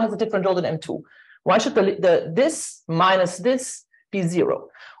m1 has a different role than m2. Why should this minus this be 0?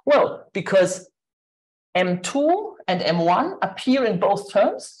 Well, because m2 and m1 appear in both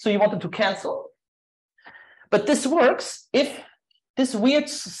terms, so you want them to cancel. But this works if this weird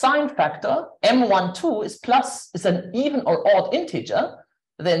sign factor, m12 is an even or odd integer,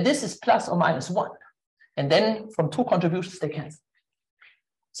 then this is plus or minus 1. And then from two contributions, they cancel.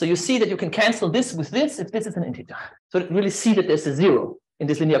 So you see that you can cancel this with this if this is an integer. So you really see that there's a 0 in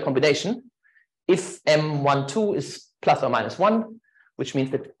this linear combination if m12 is plus or minus 1, which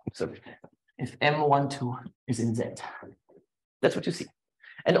means that, if m12 is in Z. That's what you see.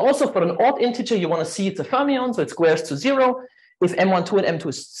 And also for an odd integer, you want to see it's a fermion, so it squares to 0. If m12 and m2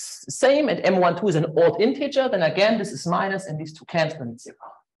 is the same, and m12 is an odd integer, then again, this is minus, and these two cancel, and it's 0.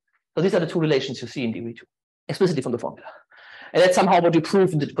 So these are the two relations you see in degree 2, explicitly from the formula. And that's somehow what you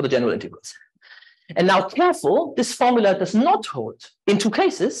prove for the general integrals. And now careful, this formula does not hold in two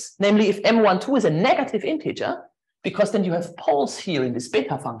cases, namely if m12 is a negative integer, because then you have poles here in these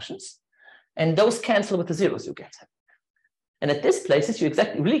beta functions, and those cancel with the zeros you get. And at these places, you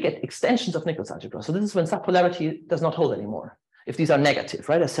really get extensions of Nichols algebra. So this is when subpolarity does not hold anymore. If these are negative,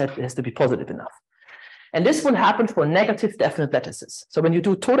 right? I said it has to be positive enough. And this will happen for negative definite lattices. So when you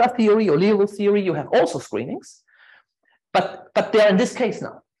do Toda theory or Liouville theory, you have also screenings, but they're in this case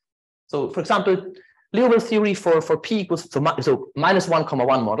now. So for example, Liouville theory for P equals so minus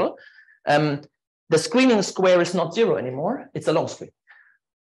 1,1 model. The screening square is not 0 anymore. It's a long screen.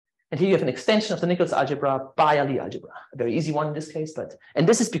 And here you have an extension of the Nichols algebra by a Lie algebra. A very easy one in this case, and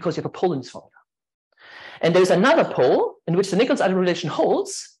this is because you have a pole in this formula. And there's another pole in which the Nichols algebra relation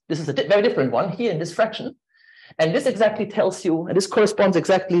holds. This is a very different one here in this fraction. And this exactly tells you, and this corresponds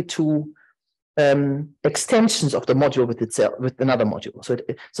exactly to extensions of the module with itself, with another module.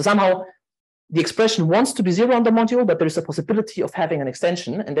 So somehow the expression wants to be 0 on the module, but there is a possibility of having an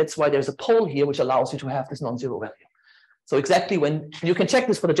extension. And that's why there's a pole here which allows you to have this non-zero value. So exactly when you can check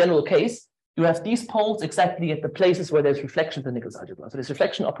this for the general case, you have these poles exactly at the places where there's reflection in the Nichols algebra. So these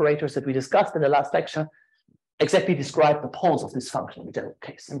reflection operators that we discussed in the last lecture exactly describe the poles of this function in the general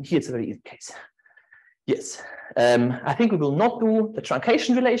case. And here it's a very easy case. Yes. I think we will not do the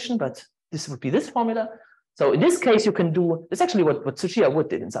truncation relation, but this would be this formula. So in this case, you can do, it's actually what Tsuchiya Wood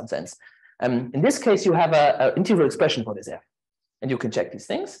did in some sense. In this case, you have an integral expression for this f. and you can check these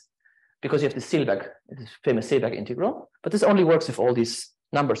things because you have this famous Seeberg integral. But this only works if all these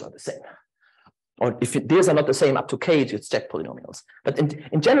numbers are the same. Or if these are not the same up to k, you check polynomials. But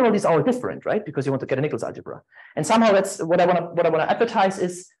in general, these are all different, right? Because you want to get a Nichols algebra. And somehow that's what I want to advertise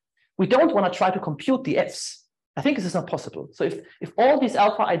is we don't want to try to compute the f's. I think this is not possible. So if all these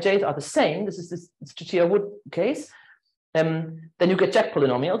alpha ij's are the same, this is this Chichia-Wood case, then you get Jack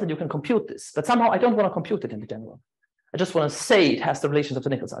polynomials and you can compute this. But somehow I don't want to compute it in the general. I just want to say it has the relations of the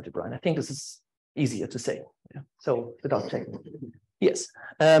Nichols algebra. And I think this is easier to say. Yeah. So without checking. Yes.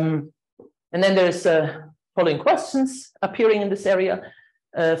 And then there's following questions appearing in this area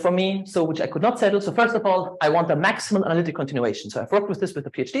for me, so which I could not settle. So first of all, I want a maximal analytic continuation. So I've worked with this with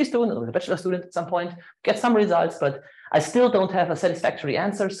a PhD student or with a bachelor student at some point, get some results, but I still don't have a satisfactory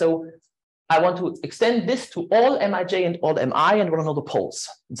answer. So I want to extend this to all Mij and all Mi and want to know the poles.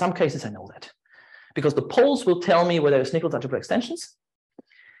 In some cases, I know that because the poles will tell me whether there's Nichols algebra extensions.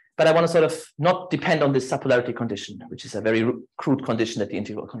 But I want to sort of not depend on this subpolarity condition, which is a very crude condition that the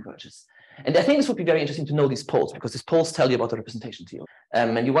integral converges. And I think this would be very interesting to know these poles because these poles tell you about the representation theory.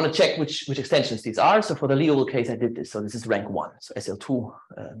 And you want to check which extensions these are. So for the Liouville case, I did this. So this is rank 1. So SL2,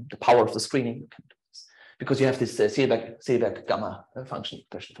 the power of the screening, you can do this because you have this Seeberg gamma function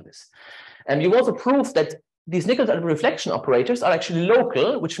expression for this. And you also prove that these Nichols algebra reflection operators are actually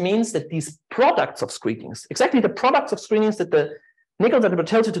local, which means that these products of screenings, exactly the products of screenings that the Nichols algebra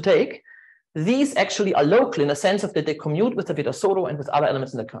tells you to take, these actually are local in the sense of that they commute with the Virasoro and with other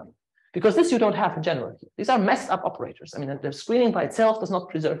elements in the kernel. Because this you don't have in general. These are messed up operators. I mean, the screening by itself does not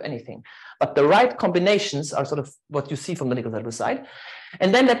preserve anything. But the right combinations are sort of what you see from the Nichols algebra side.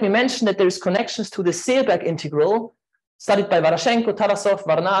 And then let me mention that there is connections to the Seeberg integral studied by Varashenko, Tarasov,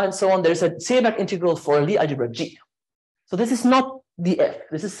 Varna, and so on. There's a Seeberg integral for Lie algebra G. So this is not the F.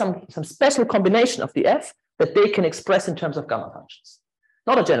 This is some special combination of the F that they can express in terms of gamma functions.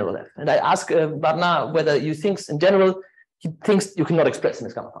 Not a general F. And I ask Varna whether you think in general, he thinks you cannot express them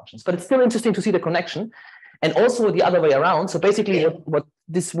as gamma functions, but it's still interesting to see the connection. And also the other way around. So basically what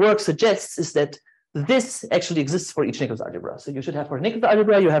this work suggests is that this actually exists for each Nichols algebra. So you should have for a Nichols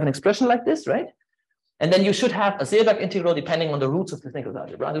algebra, you have an expression like this, right? And then you should have a Seeberg integral depending on the roots of the Nichols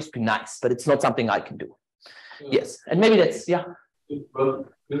algebra. This would be nice, but it's not something I can do. Yes, and maybe that's, yeah. But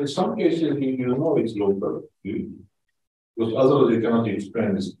in some cases, you know it's local. Because otherwise you cannot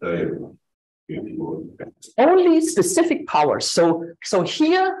explain this diagram. Only specific powers. So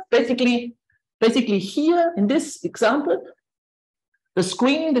here, basically here in this example, the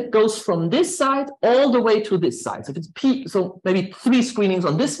screening that goes from this side all the way to this side. So if it's P, so maybe 3 screenings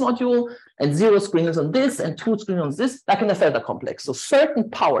on this module and 0 screenings on this and 2 screenings on this, like in the Felder complex. So certain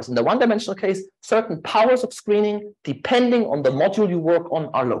powers, in the one-dimensional case, certain powers of screening, depending on the module you work on,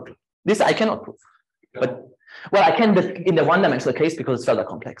 are local. This I cannot prove. But well, I can in the one-dimensional case because it's Felder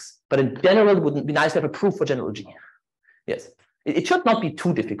complex. But in general, it wouldn't be nice to have a proof for general G. Yes. It should not be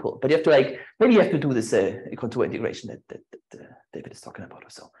too difficult, but you have to maybe you have to do this contour integration that David is talking about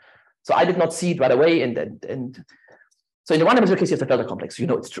or so. So I did not see it right away. And so in the one-dimensional case, you have the Felder complex. So you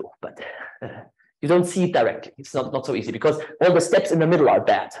know it's true, but you don't see it directly. It's not so easy because all the steps in the middle are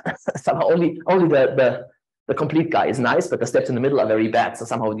bad. Somehow only the complete guy is nice, but the steps in the middle are very bad. So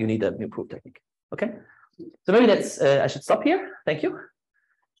somehow you need a new proof technique. Okay. So maybe that's, I should stop here. Thank you.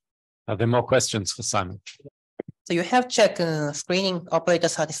 Are there more questions for Simon? So you have checked screening operator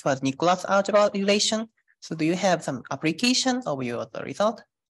satisfies Nichols algebra relation. So do you have some application of your result?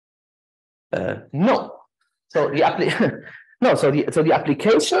 No. So the application. No, so the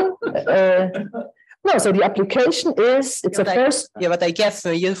application is but I guess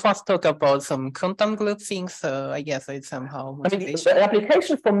you first talk about some quantum group things. So I guess it's somehow. I mean, the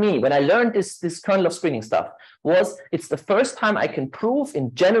application for me when I learned this kernel of screening stuff was it's the first time I can prove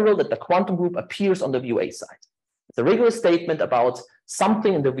in general that the quantum group appears on the VUA side. It's a rigorous statement about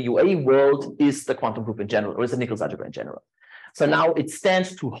something in the VUA world is the quantum group in general, or is the Nichols algebra in general. So now it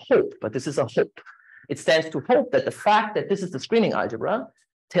stands to hope, but this is a hope. It stands to hope that the fact that this is the screening algebra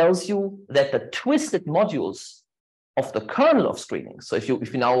tells you that the twisted modules of the kernel of screening, so if you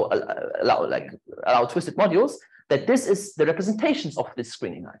now allow twisted modules, that this is the representations of this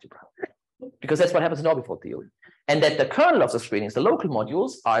screening algebra, because that's what happens in orbifold theory, and that the kernel of the screenings, the local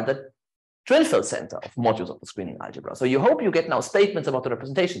modules, are the Drinfeld center of modules of the screening algebra. So you hope you get now statements about the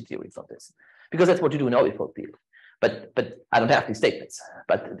representation theory from this, because that's what you do in orbifold theory. But I don't have these statements.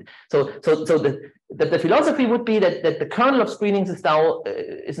 But so the philosophy would be that the kernel of screenings is now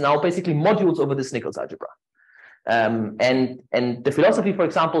basically modules over this Nichols algebra. And the philosophy, for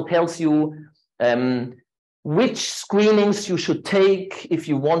example, tells you which screenings you should take if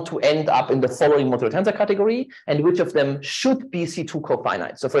you want to end up in the following modular tensor category, and which of them should be C2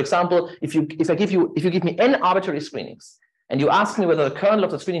 cofinite. So for example, if you give me n arbitrary screenings and you ask me whether the kernel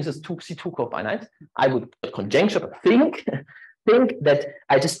of the screenings is C2 cofinite, I would conjecture, but think that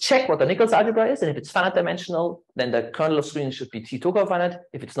I just check what the Nichols algebra is, and if it's finite dimensional, then the kernel of screenings should be C2 cofinite.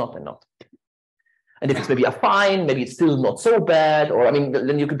 If it's not, then not. And if it's maybe affine, maybe it's still not so bad, or I mean,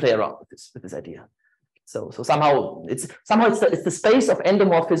 then you can play around with this idea. So somehow it's the space of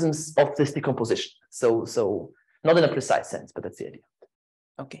endomorphisms of this decomposition. So not in a precise sense, but that's the idea.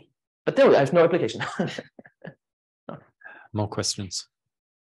 Okay, but there I have no application. No. More questions?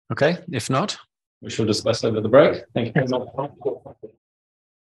 Okay, if not, we shall discuss over the break. Thank you very much.